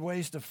had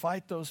ways to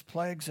fight those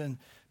plagues, and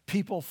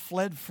people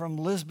fled from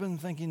Lisbon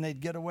thinking they'd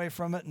get away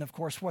from it. And of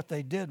course, what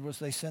they did was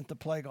they sent the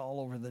plague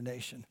all over the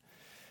nation.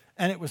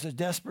 And it was a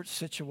desperate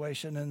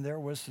situation, and there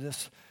was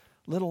this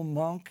little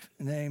monk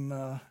named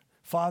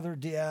Father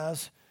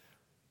Diaz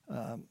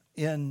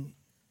in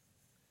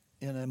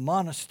a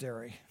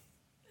monastery.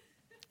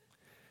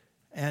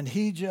 And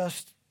he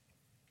just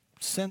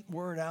sent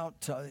word out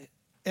to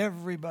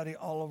everybody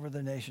all over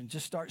the nation.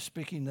 Just start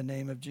speaking the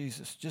name of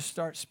Jesus. Just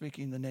start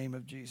speaking the name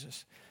of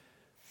Jesus.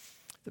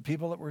 The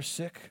people that were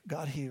sick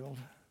got healed,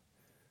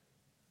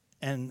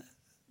 and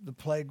the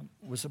plague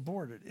was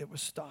aborted. It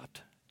was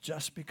stopped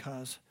just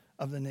because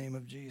of the name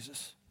of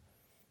Jesus.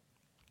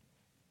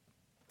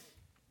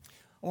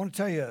 I want to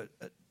tell you,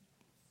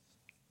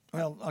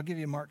 I'll give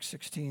you Mark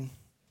 16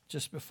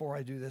 just before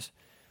I do this.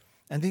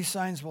 And these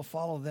signs will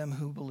follow them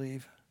who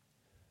believe.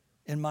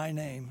 In my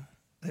name,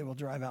 they will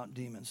drive out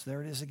demons.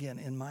 There it is again,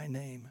 in my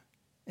name,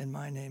 in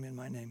my name, in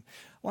my name.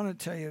 I want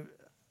to tell you,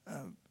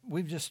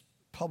 we've just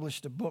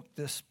published a book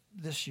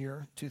this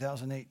year,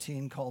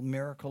 2018, called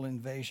Miracle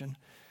Invasion.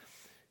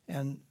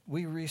 And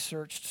we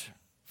researched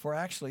for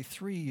actually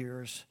 3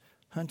 years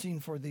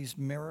hunting for these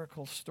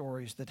miracle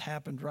stories that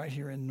happened right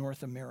here in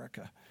North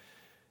America.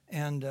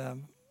 And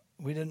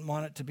we didn't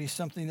want it to be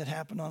something that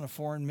happened on a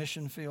foreign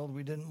mission field.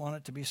 We didn't want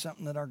it to be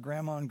something that our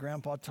grandma and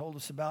grandpa told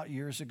us about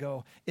years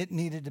ago. It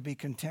needed to be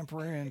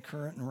contemporary and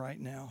current and right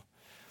now.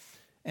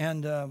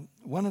 And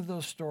one of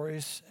those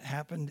stories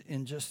happened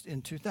in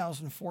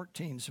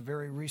 2014. It's a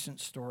very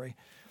recent story.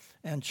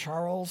 And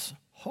Charles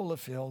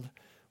Holifield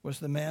was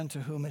the man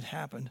to whom it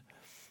happened.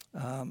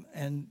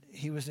 And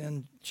he was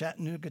in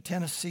Chattanooga,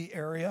 Tennessee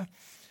area.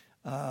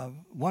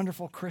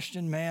 Wonderful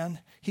Christian man.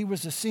 He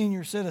was a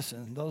senior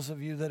citizen. Those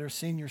of you that are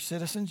senior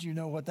citizens, you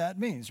know what that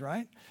means,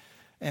 right?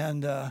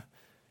 And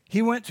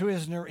he went to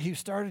he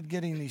started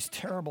getting these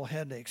terrible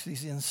headaches,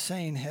 these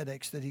insane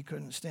headaches that he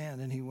couldn't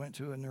stand, and he went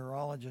to a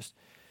neurologist.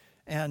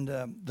 And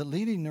the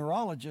leading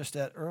neurologist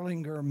at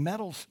Erlanger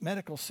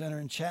Medical Center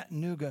in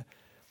Chattanooga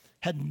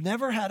had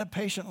never had a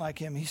patient like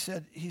him. He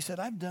said,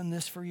 I've done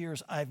this for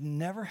years. I've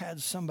never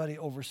had somebody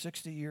over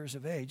 60 years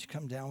of age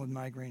come down with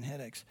migraine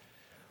headaches.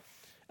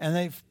 And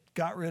they've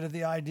got rid of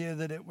the idea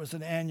that it was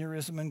an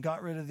aneurysm and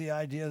got rid of the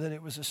idea that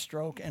it was a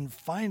stroke. And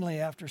finally,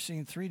 after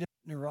seeing 3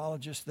 different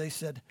neurologists, they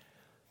said,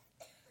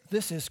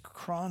 this is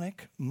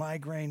chronic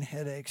migraine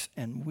headaches,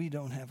 and we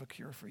don't have a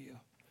cure for you.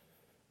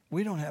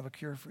 We don't have a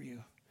cure for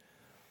you.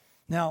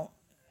 Now,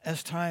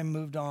 as time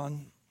moved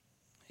on,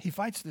 he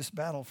fights this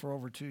battle for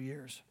over 2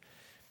 years.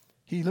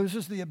 He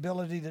loses the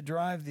ability to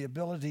drive, the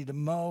ability to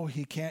mow.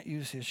 He can't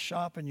use his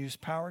shop and use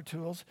power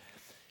tools.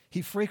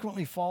 He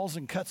frequently falls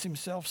and cuts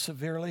himself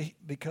severely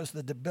because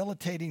the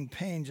debilitating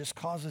pain just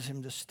causes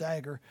him to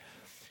stagger.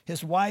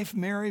 His wife,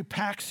 Mary,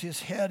 packs his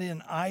head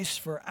in ice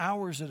for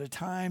hours at a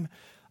time.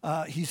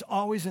 He's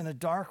always in a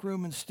dark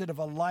room instead of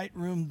a light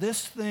room.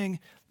 This thing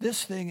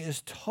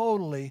is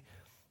totally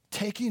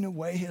taking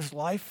away his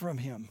life from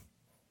him.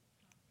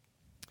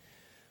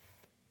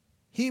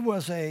 He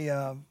was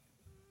a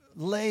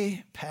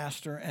lay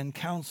pastor and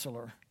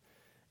counselor,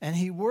 and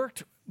he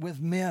worked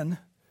with men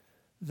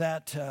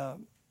that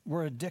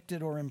were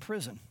addicted or in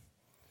prison.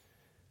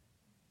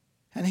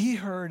 And he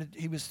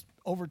was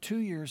over 2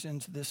 years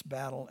into this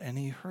battle, and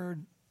he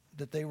heard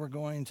that they were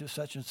going to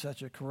such and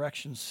such a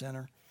corrections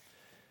center.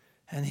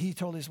 And he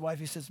told his wife,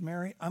 he says,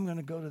 Mary, I'm going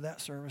to go to that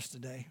service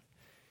today.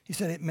 He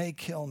said, it may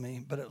kill me,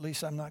 but at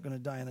least I'm not going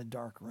to die in a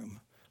dark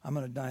room. I'm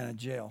going to die in a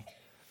jail.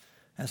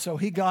 And so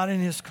he got in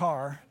his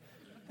car,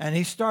 and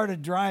he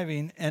started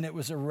driving, and it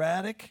was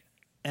erratic,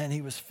 and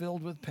he was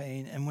filled with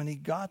pain. And when he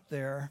got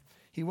there,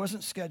 he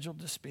wasn't scheduled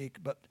to speak,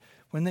 but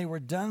when they were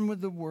done with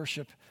the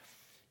worship,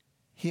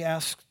 he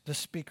asked the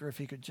speaker if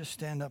he could just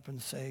stand up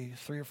and say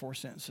 3 or 4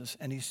 sentences.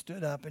 And he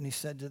stood up and he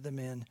said to the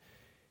men,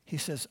 he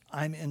says,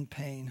 I'm in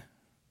pain.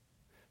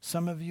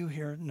 Some of you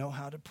here know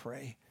how to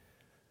pray.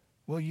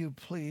 Will you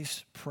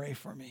please pray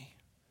for me?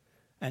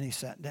 And he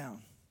sat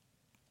down.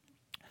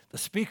 The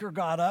speaker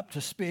got up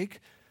to speak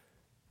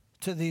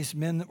to these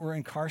men that were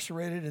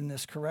incarcerated in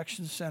this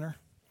correction center.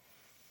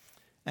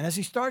 And as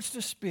he starts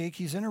to speak,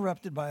 he's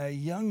interrupted by a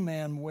young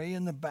man way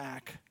in the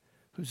back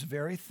who's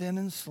very thin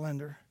and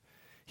slender.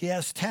 He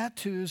has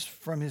tattoos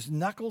from his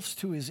knuckles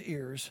to his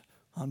ears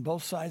on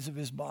both sides of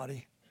his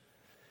body.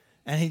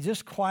 And he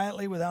just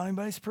quietly, without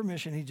anybody's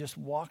permission, he just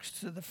walks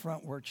to the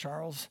front where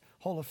Charles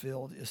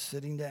Holifield is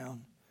sitting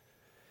down.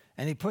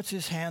 And he puts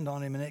his hand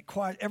on him, and it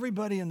quiet.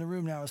 Everybody in the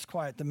room now is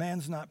quiet. The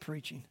man's not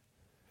preaching.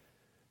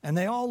 And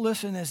they all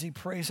listen as he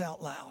prays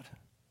out loud.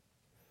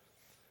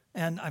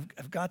 And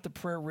I've got the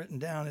prayer written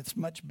down. It's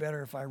much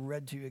better if I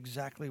read to you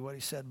exactly what he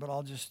said, but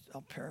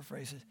I'll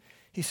paraphrase it.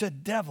 He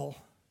said, "Devil,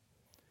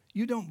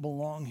 you don't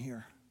belong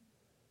here.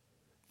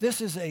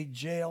 This is a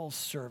jail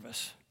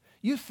service.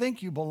 You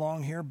think you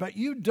belong here, but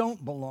you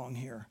don't belong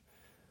here.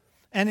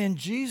 And in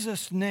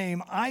Jesus'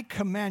 name, I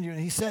command you,"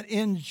 and he said,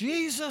 "In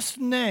Jesus'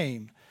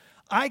 name,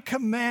 I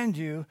command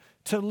you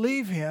to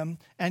leave him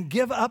and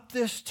give up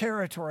this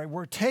territory.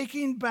 We're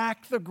taking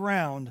back the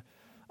ground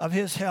of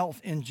his health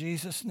in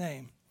Jesus'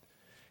 name."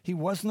 He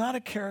was not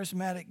a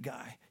charismatic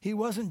guy. He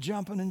wasn't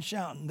jumping and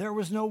shouting. There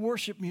was no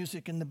worship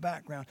music in the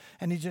background,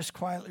 and he just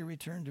quietly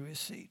returned to his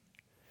seat.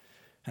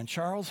 And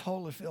Charles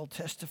Holyfield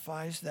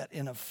testifies that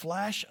in a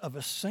flash of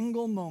a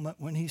single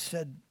moment when he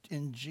said,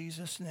 "In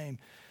Jesus' name,"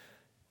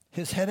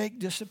 his headache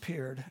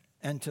disappeared,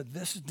 and to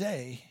this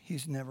day,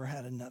 he's never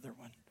had another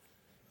one.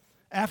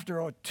 After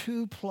a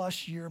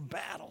 2+ year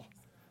battle.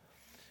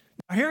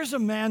 Now, here's a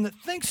man that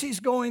thinks he's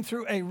going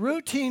through a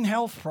routine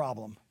health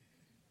problem.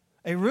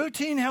 A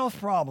routine health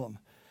problem.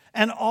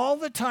 And all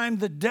the time,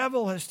 the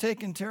devil has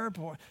taken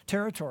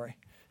territory,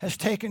 has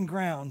taken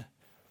ground.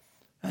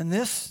 And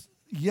this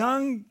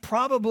young,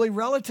 probably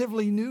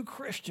relatively new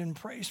Christian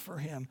prays for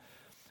him.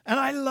 And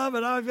I love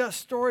it. I've got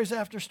stories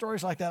after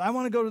stories like that. I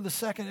want to go to the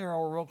second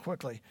arrow real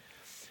quickly.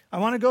 I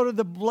want to go to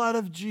the blood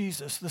of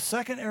Jesus. The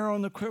second arrow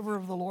in the quiver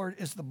of the Lord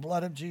is the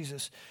blood of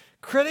Jesus.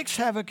 Critics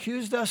have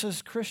accused us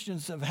as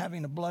Christians of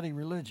having a bloody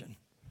religion.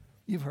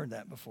 You've heard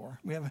that before.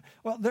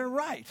 Well, they're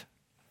right.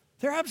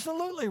 They're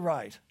absolutely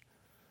right.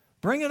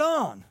 Bring it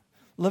on.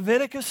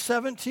 Leviticus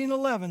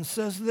 17:11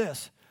 says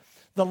this,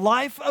 "The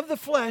life of the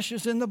flesh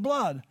is in the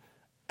blood,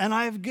 and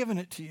I have given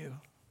it to you."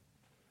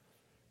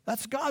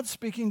 That's God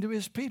speaking to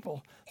his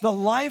people. The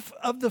life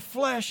of the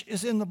flesh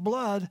is in the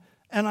blood,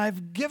 and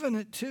I've given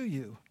it to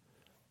you.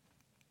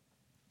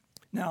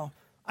 Now,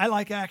 I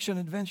like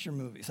action-adventure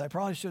movies. I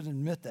probably shouldn't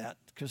admit that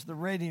because the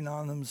rating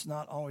on them is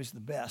not always the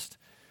best.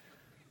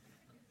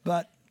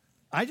 But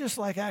I just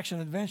like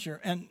action-adventure.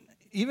 And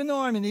even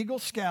though I'm an Eagle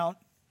Scout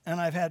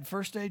and I've had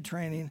first aid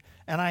training,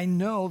 and I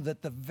know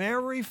that the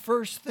very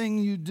first thing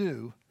you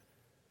do,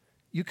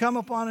 you come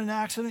upon an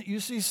accident, you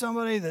see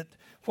somebody that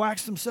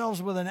whacks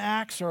themselves with an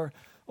axe or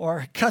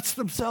cuts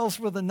themselves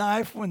with a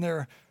knife when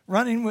they're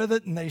running with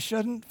it and they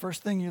shouldn't.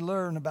 First thing you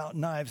learn about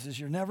knives is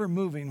you're never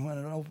moving when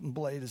an open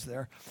blade is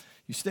there.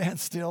 You stand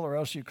still or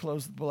else you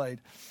close the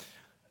blade.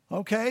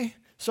 Okay,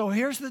 so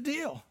here's the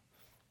deal.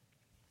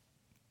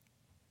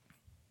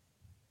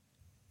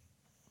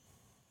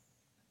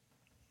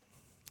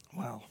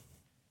 Wow.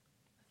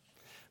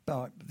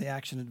 About the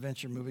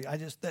action-adventure movie.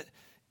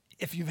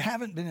 If you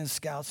haven't been in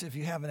Scouts, if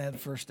you haven't had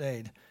first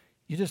aid,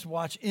 you just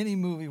watch any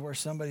movie where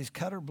somebody's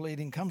cut or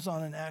bleeding, comes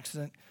on an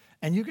accident,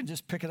 and you can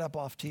just pick it up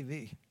off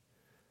TV.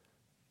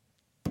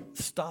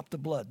 Stop the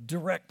blood.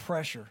 Direct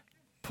pressure.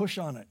 Push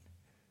on it.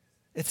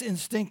 It's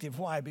instinctive.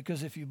 Why?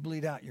 Because if you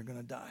bleed out, you're going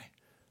to die.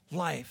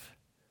 Life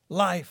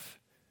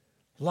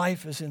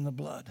is in the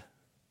blood.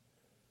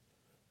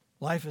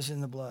 Life is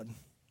in the blood.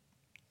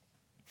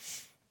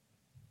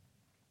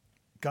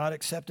 God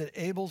accepted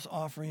Abel's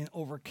offering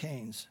over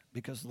Cain's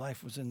because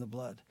life was in the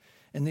blood.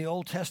 In the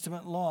Old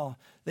Testament law,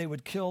 they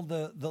would kill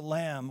the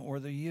lamb or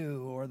the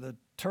ewe or the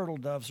turtle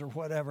doves or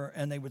whatever,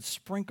 and they would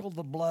sprinkle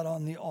the blood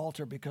on the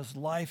altar because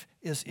life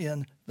is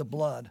in the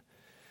blood.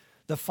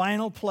 The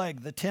final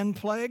plague, the 10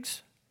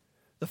 plagues,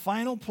 the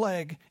final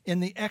plague in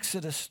the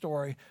Exodus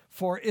story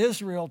for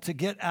Israel to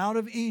get out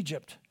of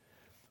Egypt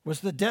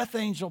was the death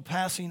angel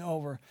passing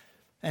over.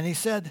 And he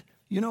said,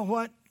 "You know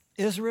what,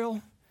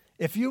 Israel?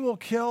 If you will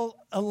kill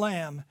a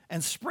lamb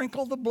and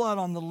sprinkle the blood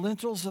on the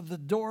lintels of the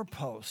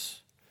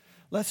doorposts,"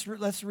 let's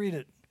read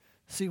it,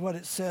 see what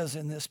it says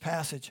in this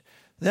passage.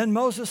 "Then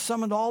Moses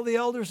summoned all the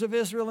elders of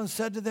Israel and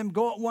said to them,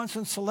 'Go at once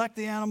and select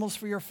the animals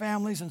for your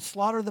families and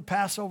slaughter the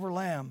Passover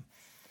lamb.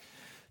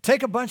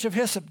 Take a bunch of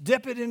hyssop,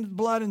 dip it in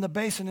blood in the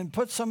basin, and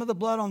put some of the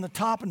blood on the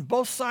top and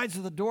both sides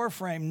of the door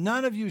frame.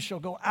 None of you shall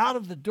go out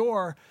of the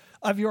door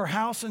of your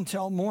house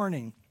until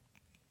morning.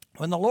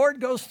 When the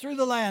Lord goes through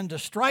the land to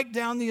strike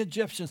down the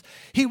Egyptians,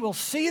 he will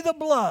see the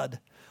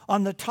blood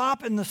on the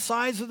top and the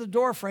sides of the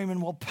doorframe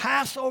and will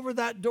pass over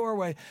that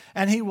doorway,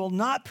 and he will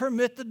not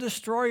permit the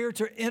destroyer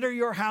to enter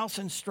your house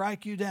and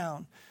strike you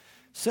down."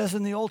 It says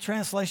in the old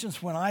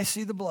translations, "When I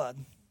see the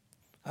blood,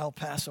 I'll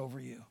pass over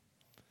you."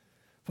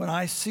 When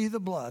I see the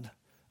blood,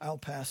 I'll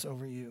pass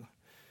over you.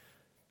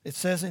 It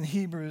says in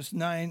Hebrews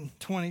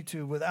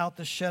 9:22, "Without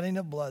the shedding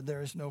of blood,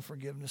 there is no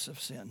forgiveness of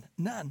sin."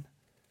 None.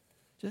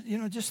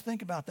 Just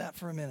think about that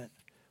for a minute.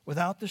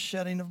 Without the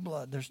shedding of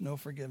blood, there's no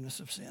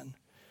forgiveness of sin.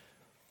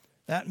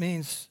 That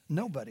means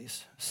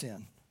nobody's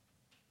sin.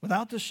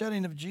 Without the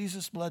shedding of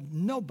Jesus' blood,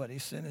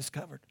 nobody's sin is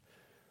covered.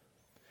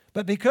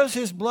 But because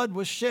his blood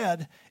was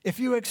shed, if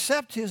you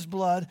accept his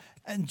blood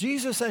and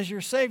Jesus as your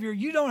Savior,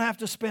 you don't have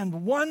to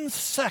spend 1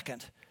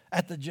 second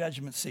at the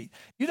judgment seat.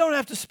 You don't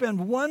have to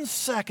spend 1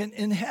 second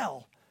in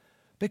hell.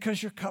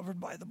 Because you're covered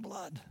by the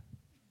blood.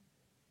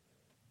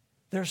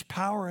 There's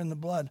power in the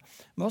blood.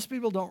 Most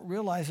people don't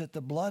realize that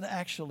the blood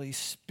actually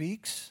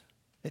speaks.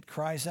 It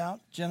cries out.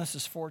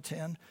 Genesis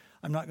 4:10.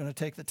 I'm not going to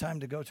take the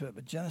time to go to it,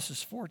 but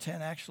Genesis 4:10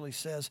 actually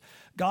says,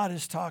 God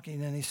is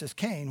talking, and he says,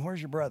 Cain,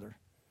 where's your brother?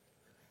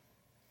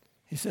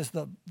 He says,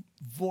 the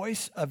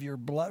voice of your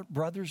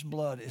brother's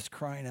blood is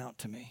crying out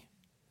to me.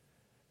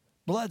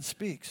 Blood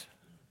speaks.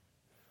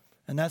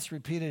 And that's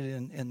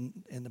repeated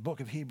in the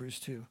book of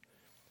Hebrews too.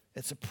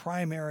 It's a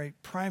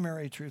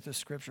primary truth of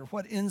Scripture.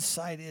 What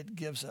insight it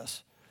gives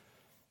us.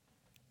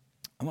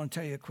 I want to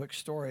tell you a quick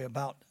story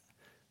about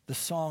the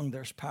song,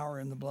 There's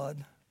Power in the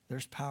Blood.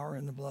 There's Power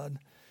in the Blood.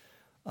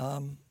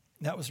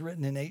 That was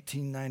written in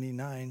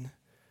 1899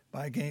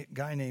 by a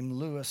guy named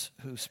Lewis,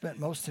 who spent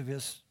most of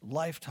his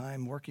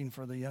lifetime working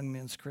for the Young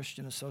Men's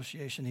Christian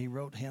Association. He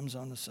wrote hymns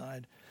on the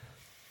side.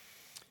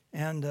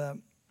 And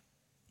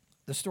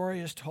the story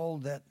is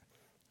told that,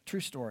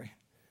 true story,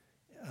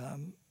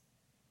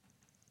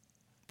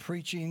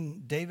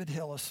 preaching, David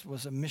Hillis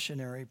was a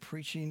missionary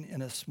preaching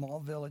in a small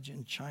village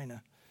in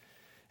China.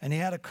 And he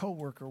had a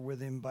co-worker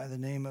with him by the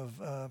name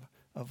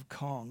of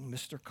Kong,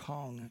 Mr.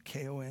 Kong,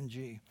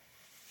 K-O-N-G.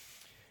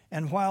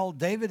 And while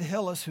David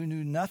Hillis, who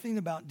knew nothing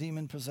about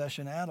demon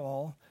possession at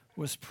all,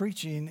 was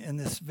preaching in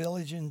this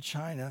village in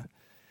China,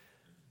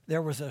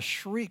 there was a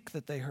shriek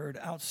that they heard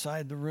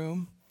outside the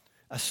room,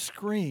 a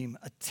scream,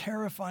 a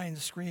terrifying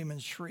scream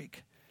and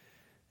shriek.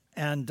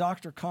 And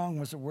Dr. Kong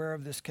was aware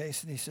of this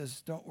case, and he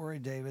says, don't worry,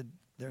 David,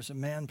 there's a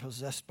man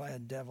possessed by a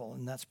devil,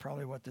 and that's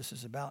probably what this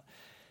is about.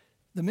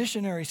 The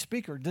missionary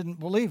speaker didn't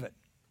believe it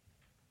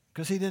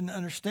because he didn't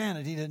understand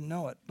it. He didn't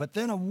know it. But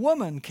then a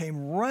woman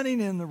came running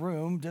in the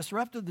room,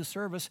 disrupted the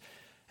service,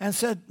 and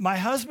said, my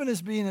husband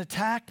is being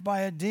attacked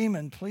by a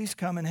demon. Please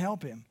come and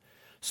help him.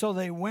 So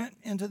they went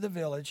into the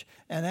village,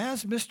 and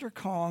as Mr.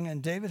 Kong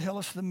and David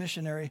Hillis, the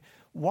missionary,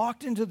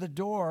 walked into the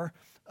door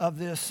of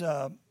this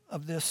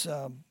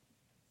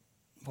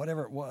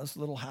whatever it was,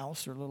 little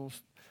house or little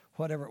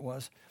whatever it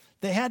was,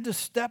 they had to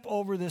step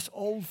over this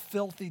old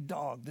filthy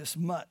dog, this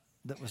mutt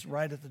that was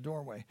right at the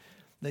doorway.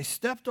 They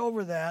stepped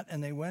over that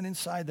and they went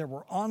inside. There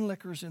were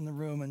onlookers in the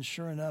room, and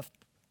sure enough,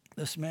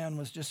 this man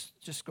was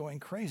just going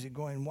crazy,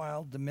 going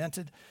wild,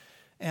 demented.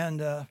 And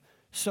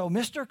so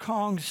Mr.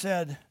 Kong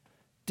said,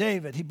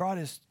 David, he brought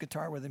his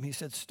guitar with him. He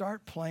said,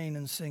 start playing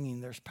and singing,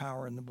 There's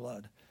Power in the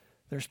Blood.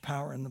 There's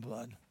power in the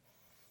blood.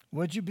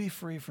 Would you be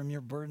free from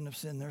your burden of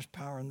sin? There's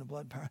power in the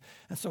blood. Power.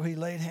 And so he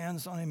laid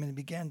hands on him and he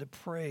began to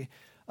pray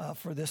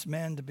for this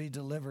man to be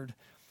delivered.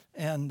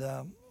 And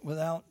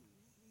without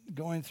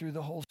going through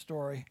the whole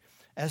story,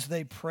 as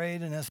they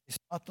prayed and as they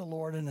sought the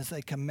Lord and as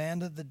they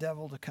commanded the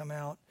devil to come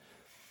out,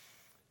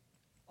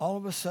 all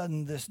of a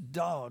sudden this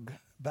dog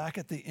back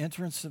at the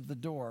entrance of the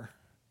door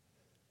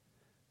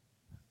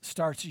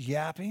starts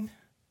yapping,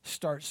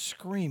 starts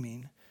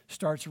screaming,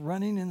 starts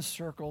running in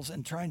circles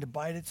and trying to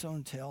bite its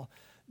own tail,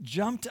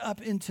 jumped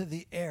up into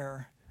the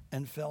air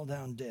and fell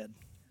down dead.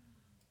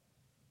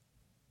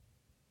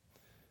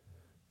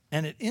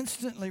 And it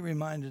instantly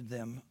reminded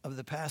them of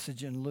the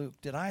passage in Luke.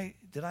 Did I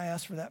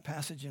ask for that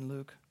passage in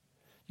Luke?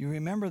 You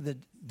remember the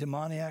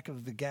demoniac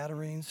of the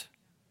Gadarenes?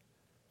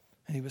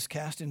 And he was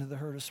cast into the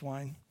herd of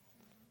swine.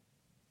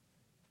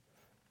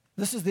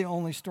 This is the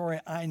only story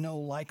I know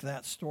like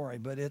that story,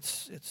 but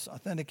it's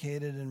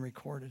authenticated and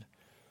recorded.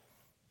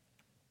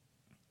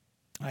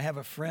 I have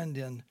a friend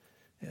in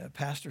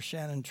Pastor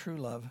Shannon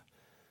Truelove,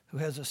 who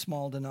has a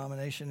small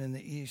denomination in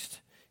the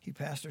East. He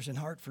pastors in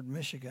Hartford,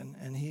 Michigan,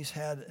 and he's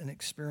had an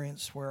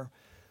experience where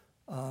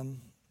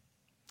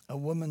a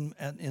woman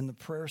in the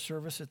prayer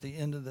service at the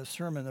end of the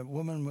sermon, a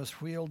woman was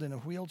wheeled in a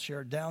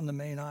wheelchair down the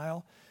main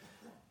aisle,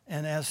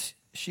 and as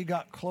she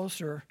got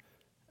closer,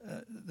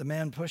 the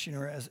man pushing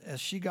her, as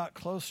she got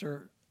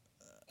closer,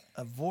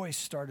 a voice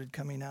started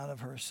coming out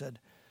of her, said,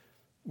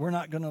 we're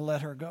not going to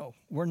let her go.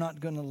 We're not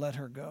going to let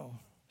her go.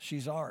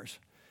 She's ours.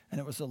 And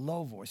it was a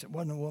low voice. It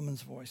wasn't a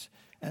woman's voice.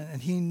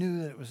 And he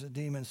knew that it was a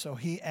demon. So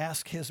he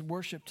asked his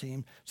worship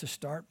team to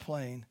start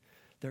playing,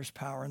 There's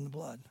Power in the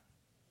Blood.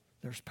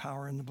 There's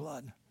Power in the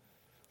Blood.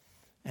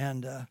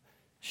 And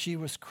she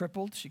was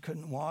crippled. She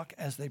couldn't walk.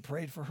 As they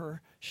prayed for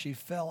her, she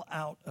fell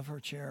out of her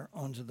chair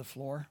onto the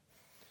floor.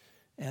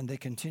 And they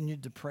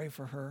continued to pray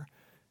for her.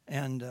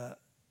 And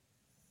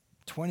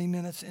 20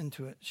 minutes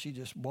into it, she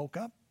just woke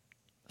up,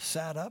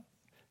 sat up,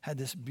 had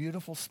this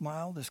beautiful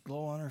smile, this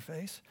glow on her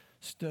face,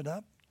 stood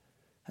up,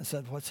 and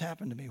said, what's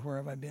happened to me? Where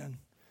have I been?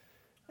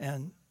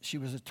 And she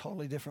was a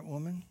totally different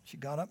woman. She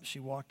got up, she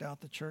walked out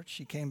the church,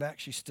 she came back,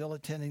 she's still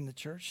attending the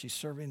church, she's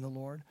serving the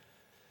Lord.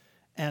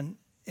 And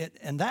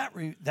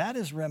that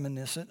is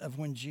reminiscent of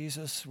when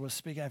Jesus was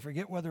speaking. I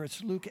forget whether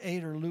it's Luke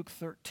 8 or Luke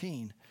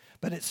 13,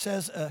 but it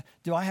says,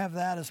 do I have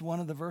that as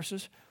one of the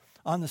verses?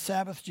 On the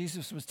Sabbath,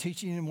 Jesus was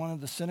teaching in one of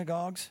the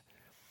synagogues,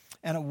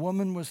 and a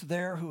woman was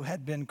there who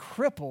had been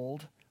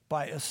crippled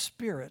by a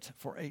spirit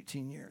for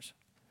 18 years.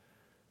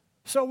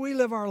 So we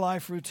live our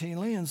life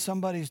routinely, and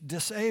somebody's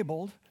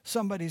disabled,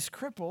 somebody's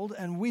crippled,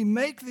 and we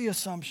make the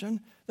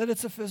assumption that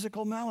it's a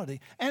physical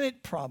malady. And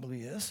it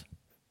probably is.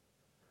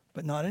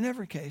 But not in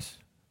every case.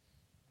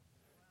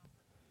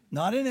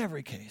 Not in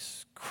every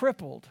case.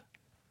 Crippled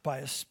by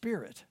a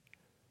spirit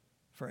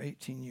for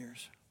 18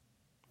 years.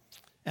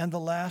 And the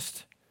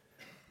last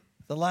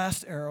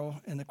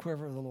arrow in the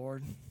quiver of the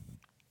Lord,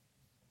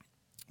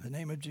 the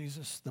name of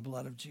Jesus, the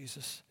blood of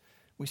Jesus.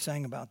 We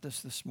sang about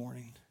this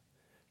morning.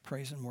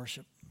 Praise and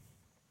worship.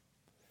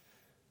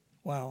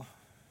 Wow.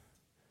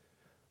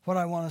 What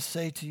I want to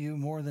say to you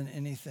more than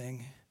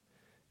anything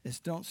is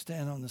don't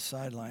stand on the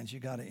sidelines. You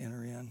got to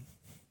enter in.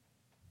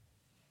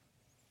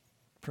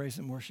 Praise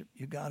and worship.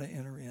 You got to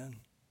enter in.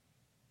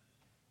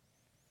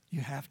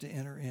 You have to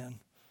enter in.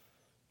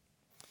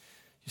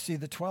 You see,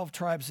 the 12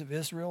 tribes of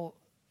Israel,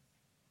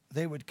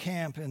 they would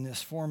camp in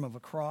this form of a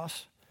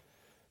cross.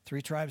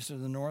 3 tribes to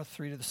the north,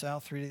 3 to the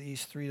south, 3 to the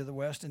east, 3 to the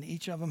west, and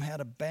each of them had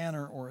a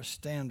banner or a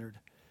standard.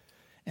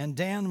 And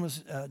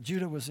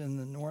Judah was in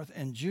the north,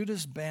 and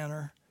Judah's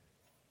banner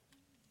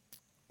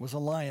was a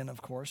lion,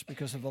 of course,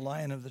 because of the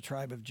Lion of the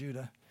tribe of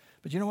Judah.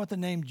 But you know what the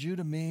name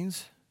Judah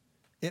means?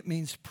 It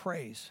means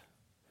praise.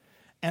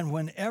 And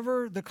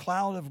whenever the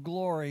cloud of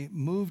glory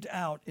moved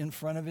out in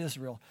front of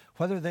Israel,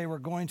 whether they were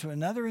going to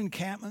another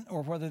encampment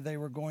or whether they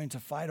were going to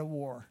fight a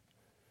war,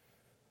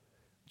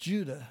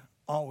 Judah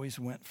always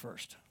went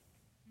first.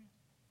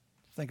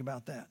 Think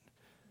about that.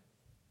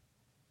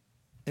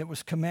 It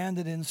was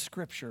commanded in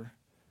Scripture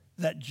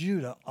that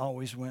Judah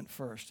always went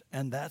first.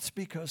 And that's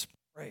because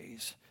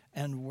praise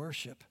and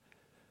worship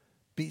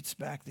beats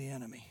back the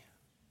enemy.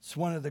 It's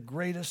one of the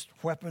greatest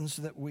weapons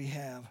that we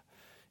have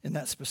in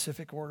that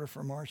specific order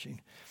for marching.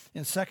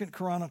 In 2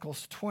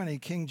 Chronicles 20,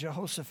 King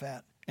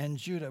Jehoshaphat and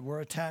Judah were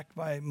attacked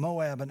by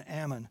Moab and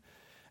Ammon.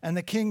 And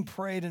the king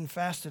prayed and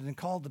fasted and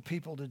called the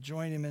people to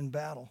join him in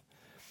battle.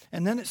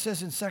 And then it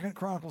says in 2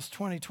 Chronicles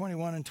 20,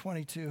 21, and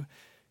 22,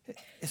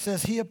 it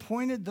says, he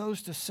appointed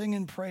those to sing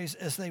and praise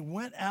as they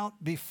went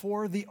out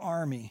before the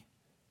army.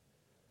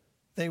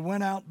 They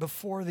went out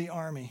before the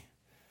army.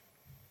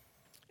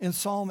 In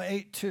Psalm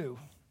 8:2,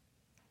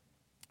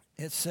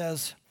 it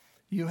says,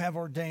 you have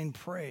ordained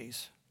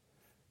praise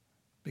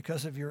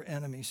because of your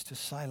enemies to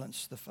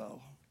silence the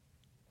foe.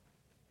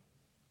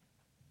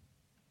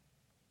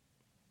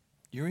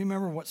 You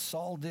remember what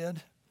Saul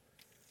did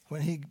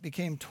when he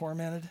became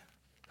tormented?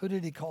 Who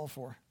did he call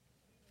for?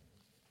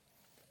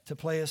 To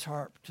play his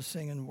harp, to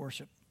sing and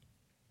worship.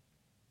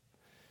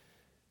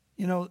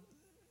 You know,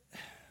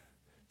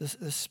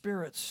 the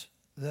spirits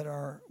that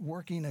are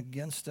working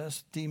against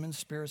us, demon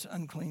spirits,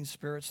 unclean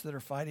spirits that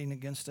are fighting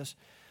against us,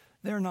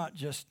 they're not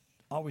just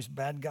always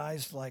bad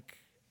guys, like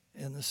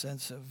in the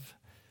sense of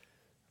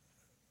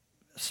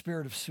a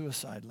spirit of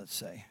suicide, let's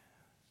say.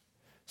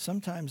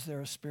 Sometimes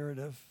they're a spirit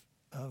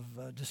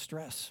of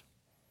distress,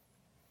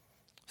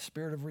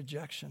 spirit of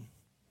rejection.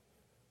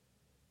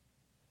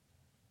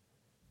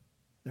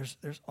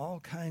 There's all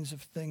kinds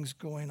of things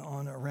going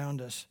on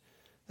around us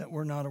that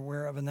we're not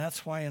aware of. And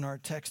that's why in our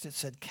text it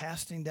said,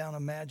 casting down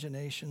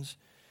imaginations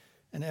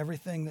and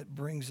everything that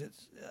brings it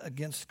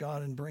against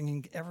God, and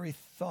bringing every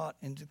thought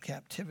into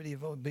captivity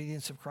of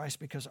obedience of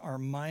Christ, because our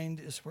mind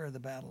is where the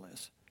battle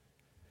is.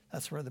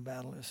 That's where the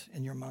battle is,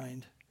 in your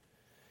mind.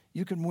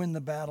 You can win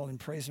the battle in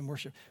praise and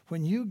worship.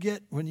 When you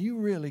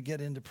really get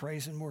into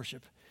praise and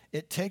worship,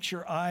 it takes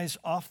your eyes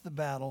off the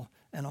battle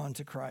and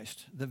onto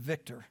Christ, the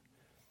victor.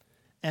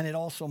 And it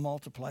also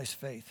multiplies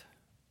faith.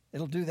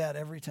 It'll do that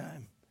every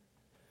time.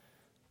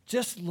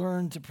 Just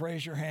learn to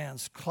praise your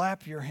hands,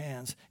 clap your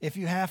hands. If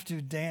you have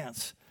to,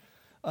 dance.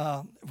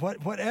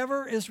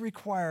 Whatever is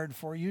required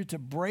for you to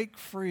break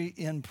free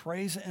in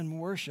praise and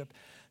worship,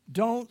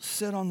 don't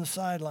sit on the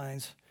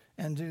sidelines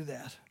and do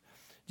that.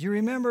 Do you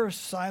remember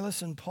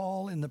Silas and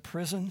Paul in the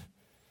prison?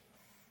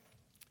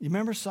 You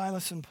remember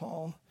Silas and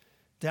Paul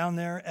down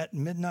there at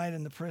midnight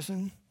in the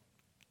prison?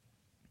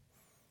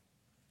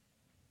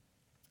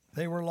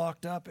 They were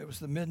locked up. It was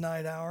the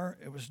midnight hour.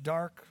 It was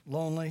dark,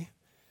 lonely.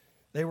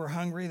 They were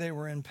hungry. They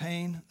were in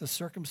pain. The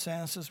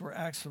circumstances were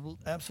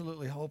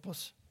absolutely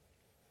hopeless.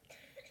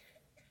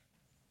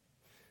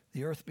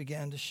 The earth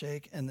began to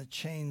shake and the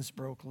chains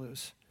broke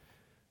loose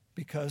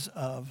because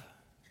of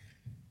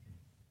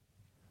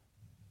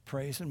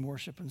praise and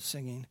worship and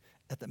singing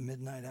at the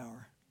midnight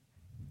hour.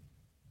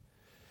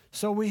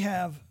 So we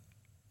have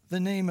the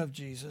name of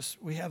Jesus.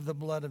 We have the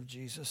blood of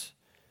Jesus.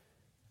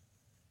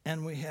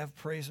 And we have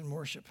praise and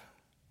worship.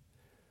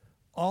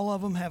 All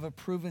of them have a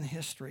proven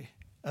history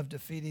of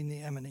defeating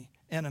the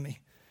enemy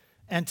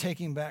and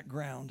taking back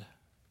ground.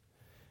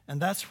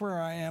 And that's where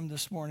I am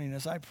this morning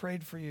as I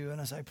prayed for you and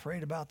as I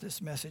prayed about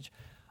this message.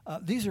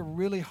 These are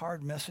really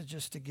hard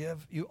messages to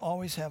give. You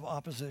always have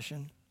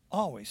opposition,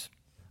 always.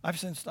 I've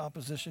sensed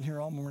opposition here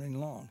all morning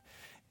long.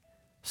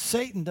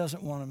 Satan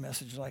doesn't want a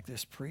message like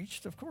this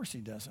preached. Of course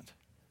he doesn't.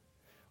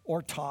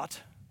 Or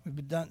taught.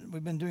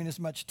 We've been doing as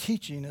much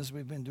teaching as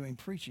we've been doing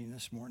preaching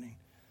this morning.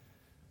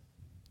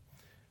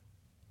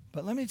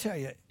 But let me tell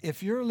you,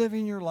 if you're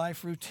living your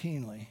life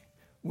routinely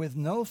with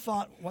no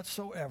thought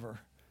whatsoever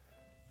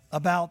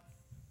about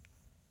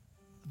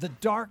the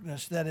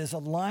darkness that is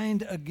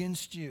aligned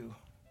against you,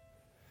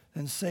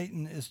 then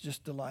Satan is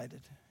just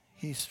delighted.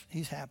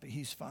 He's happy.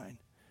 He's fine.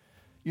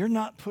 You're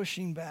not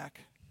pushing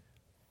back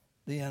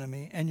the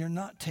enemy, and you're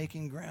not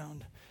taking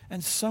ground.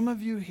 And some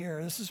of you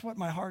here, this is what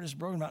my heart is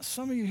broken about.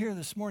 Some of you here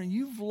this morning,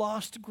 you've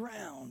lost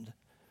ground.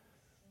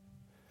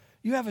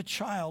 You have a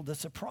child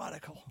that's a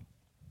prodigal,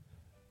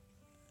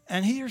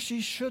 and he or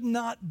she should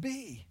not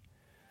be.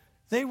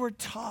 They were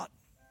taught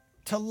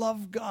to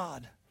love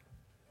God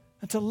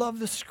and to love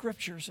the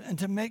Scriptures and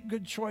to make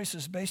good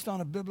choices based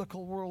on a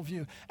biblical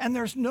worldview. And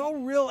there's no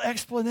real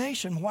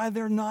explanation why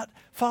they're not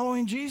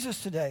following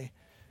Jesus today,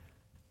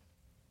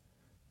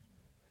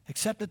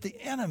 except that the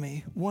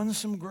enemy won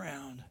some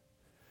ground.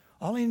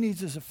 All he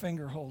needs is a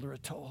finger hold or a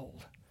toe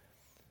hold.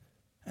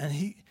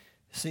 And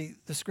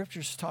the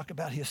Scriptures talk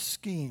about his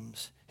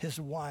schemes, his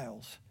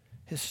wiles,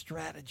 his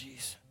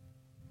strategies.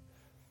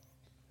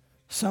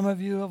 Some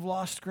of you have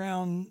lost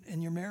ground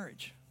in your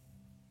marriage.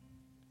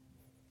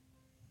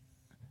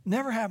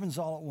 Never happens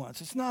all at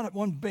once. It's not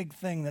one big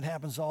thing that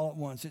happens all at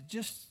once. It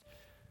just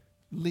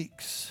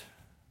leaks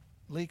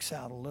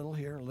out a little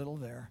here, a little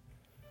there.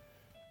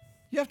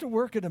 You have to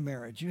work at a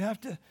marriage. You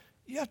have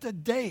to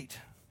date.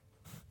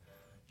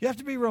 You have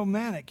to be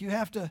romantic. You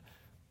have to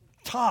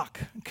talk,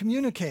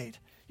 communicate.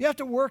 You have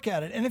to work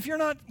at it. And if you're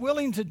not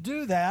willing to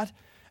do that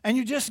and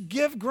you just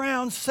give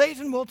ground,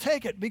 Satan will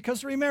take it.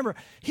 Because remember,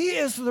 he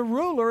is the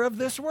ruler of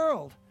this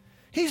world.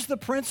 He's the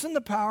prince and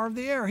the power of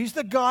the air. He's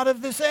the God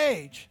of this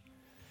age.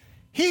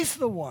 He's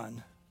the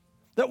one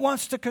that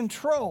wants to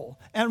control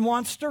and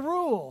wants to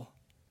rule.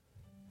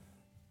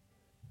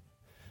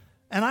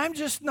 And I'm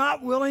just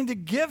not willing to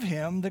give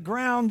him the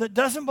ground that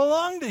doesn't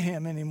belong to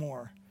him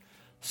anymore.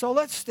 So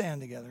let's stand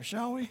together,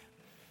 shall we?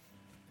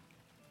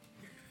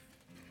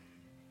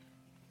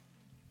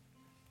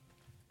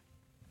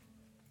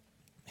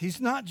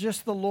 He's not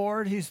just the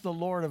Lord, he's the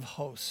Lord of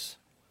hosts.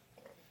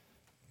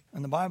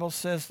 And the Bible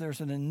says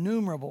there's an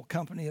innumerable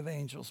company of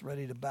angels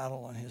ready to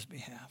battle on his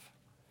behalf.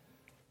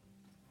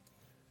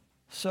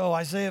 So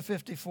Isaiah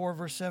 54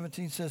 verse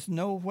 17 says,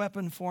 no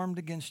weapon formed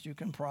against you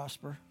can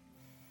prosper.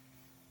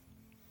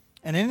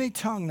 And any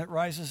tongue that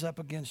rises up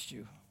against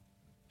you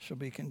shall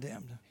be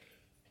condemned.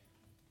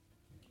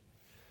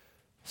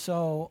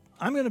 So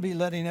I'm going to be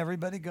letting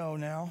everybody go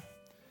now.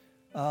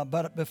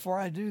 But before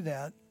I do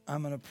that,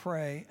 I'm going to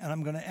pray, and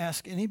I'm going to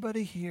ask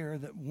anybody here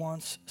that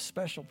wants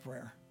special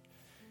prayer.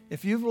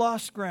 If you've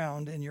lost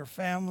ground in your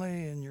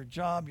family, in your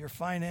job, your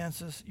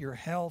finances, your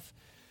health,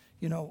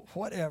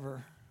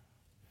 whatever,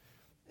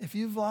 if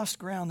you've lost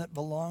ground that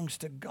belongs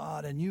to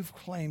God and you've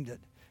claimed it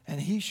and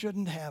he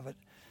shouldn't have it,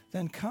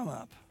 then come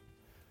up.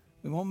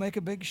 We won't make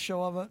a big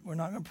show of it. We're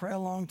not going to pray a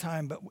long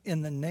time. But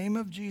in the name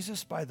of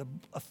Jesus, by the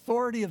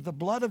authority of the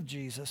blood of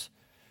Jesus,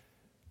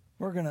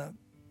 we're going to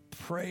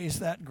praise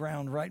that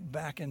ground right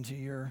back into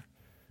your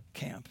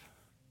camp.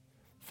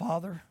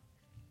 Father,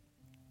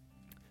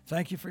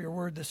 thank you for your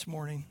word this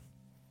morning.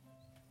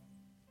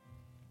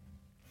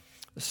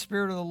 The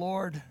Spirit of the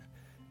Lord,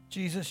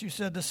 Jesus, you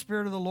said the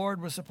Spirit of the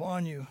Lord was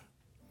upon you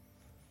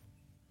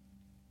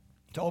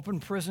to open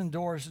prison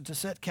doors and to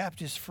set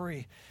captives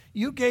free.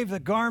 You gave the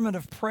garment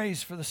of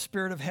praise for the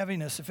spirit of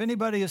heaviness. If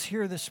anybody is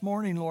here this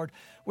morning, Lord,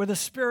 with a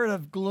spirit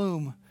of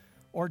gloom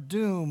or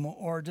doom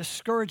or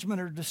discouragement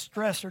or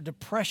distress or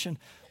depression,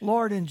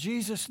 Lord, in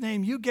Jesus'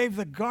 name, you gave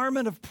the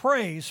garment of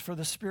praise for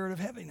the spirit of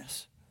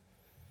heaviness.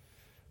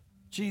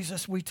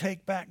 Jesus, we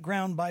take back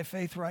ground by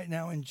faith right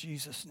now in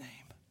Jesus' name.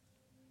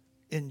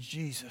 In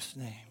Jesus'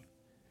 name.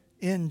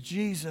 In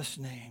Jesus'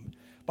 name.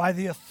 By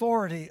the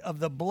authority of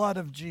the blood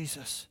of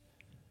Jesus.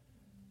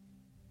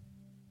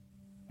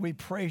 We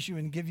praise you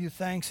and give you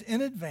thanks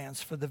in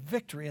advance for the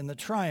victory and the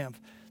triumph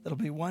that'll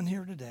be won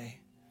here today.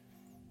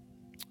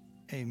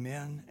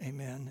 Amen,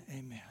 amen,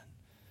 amen.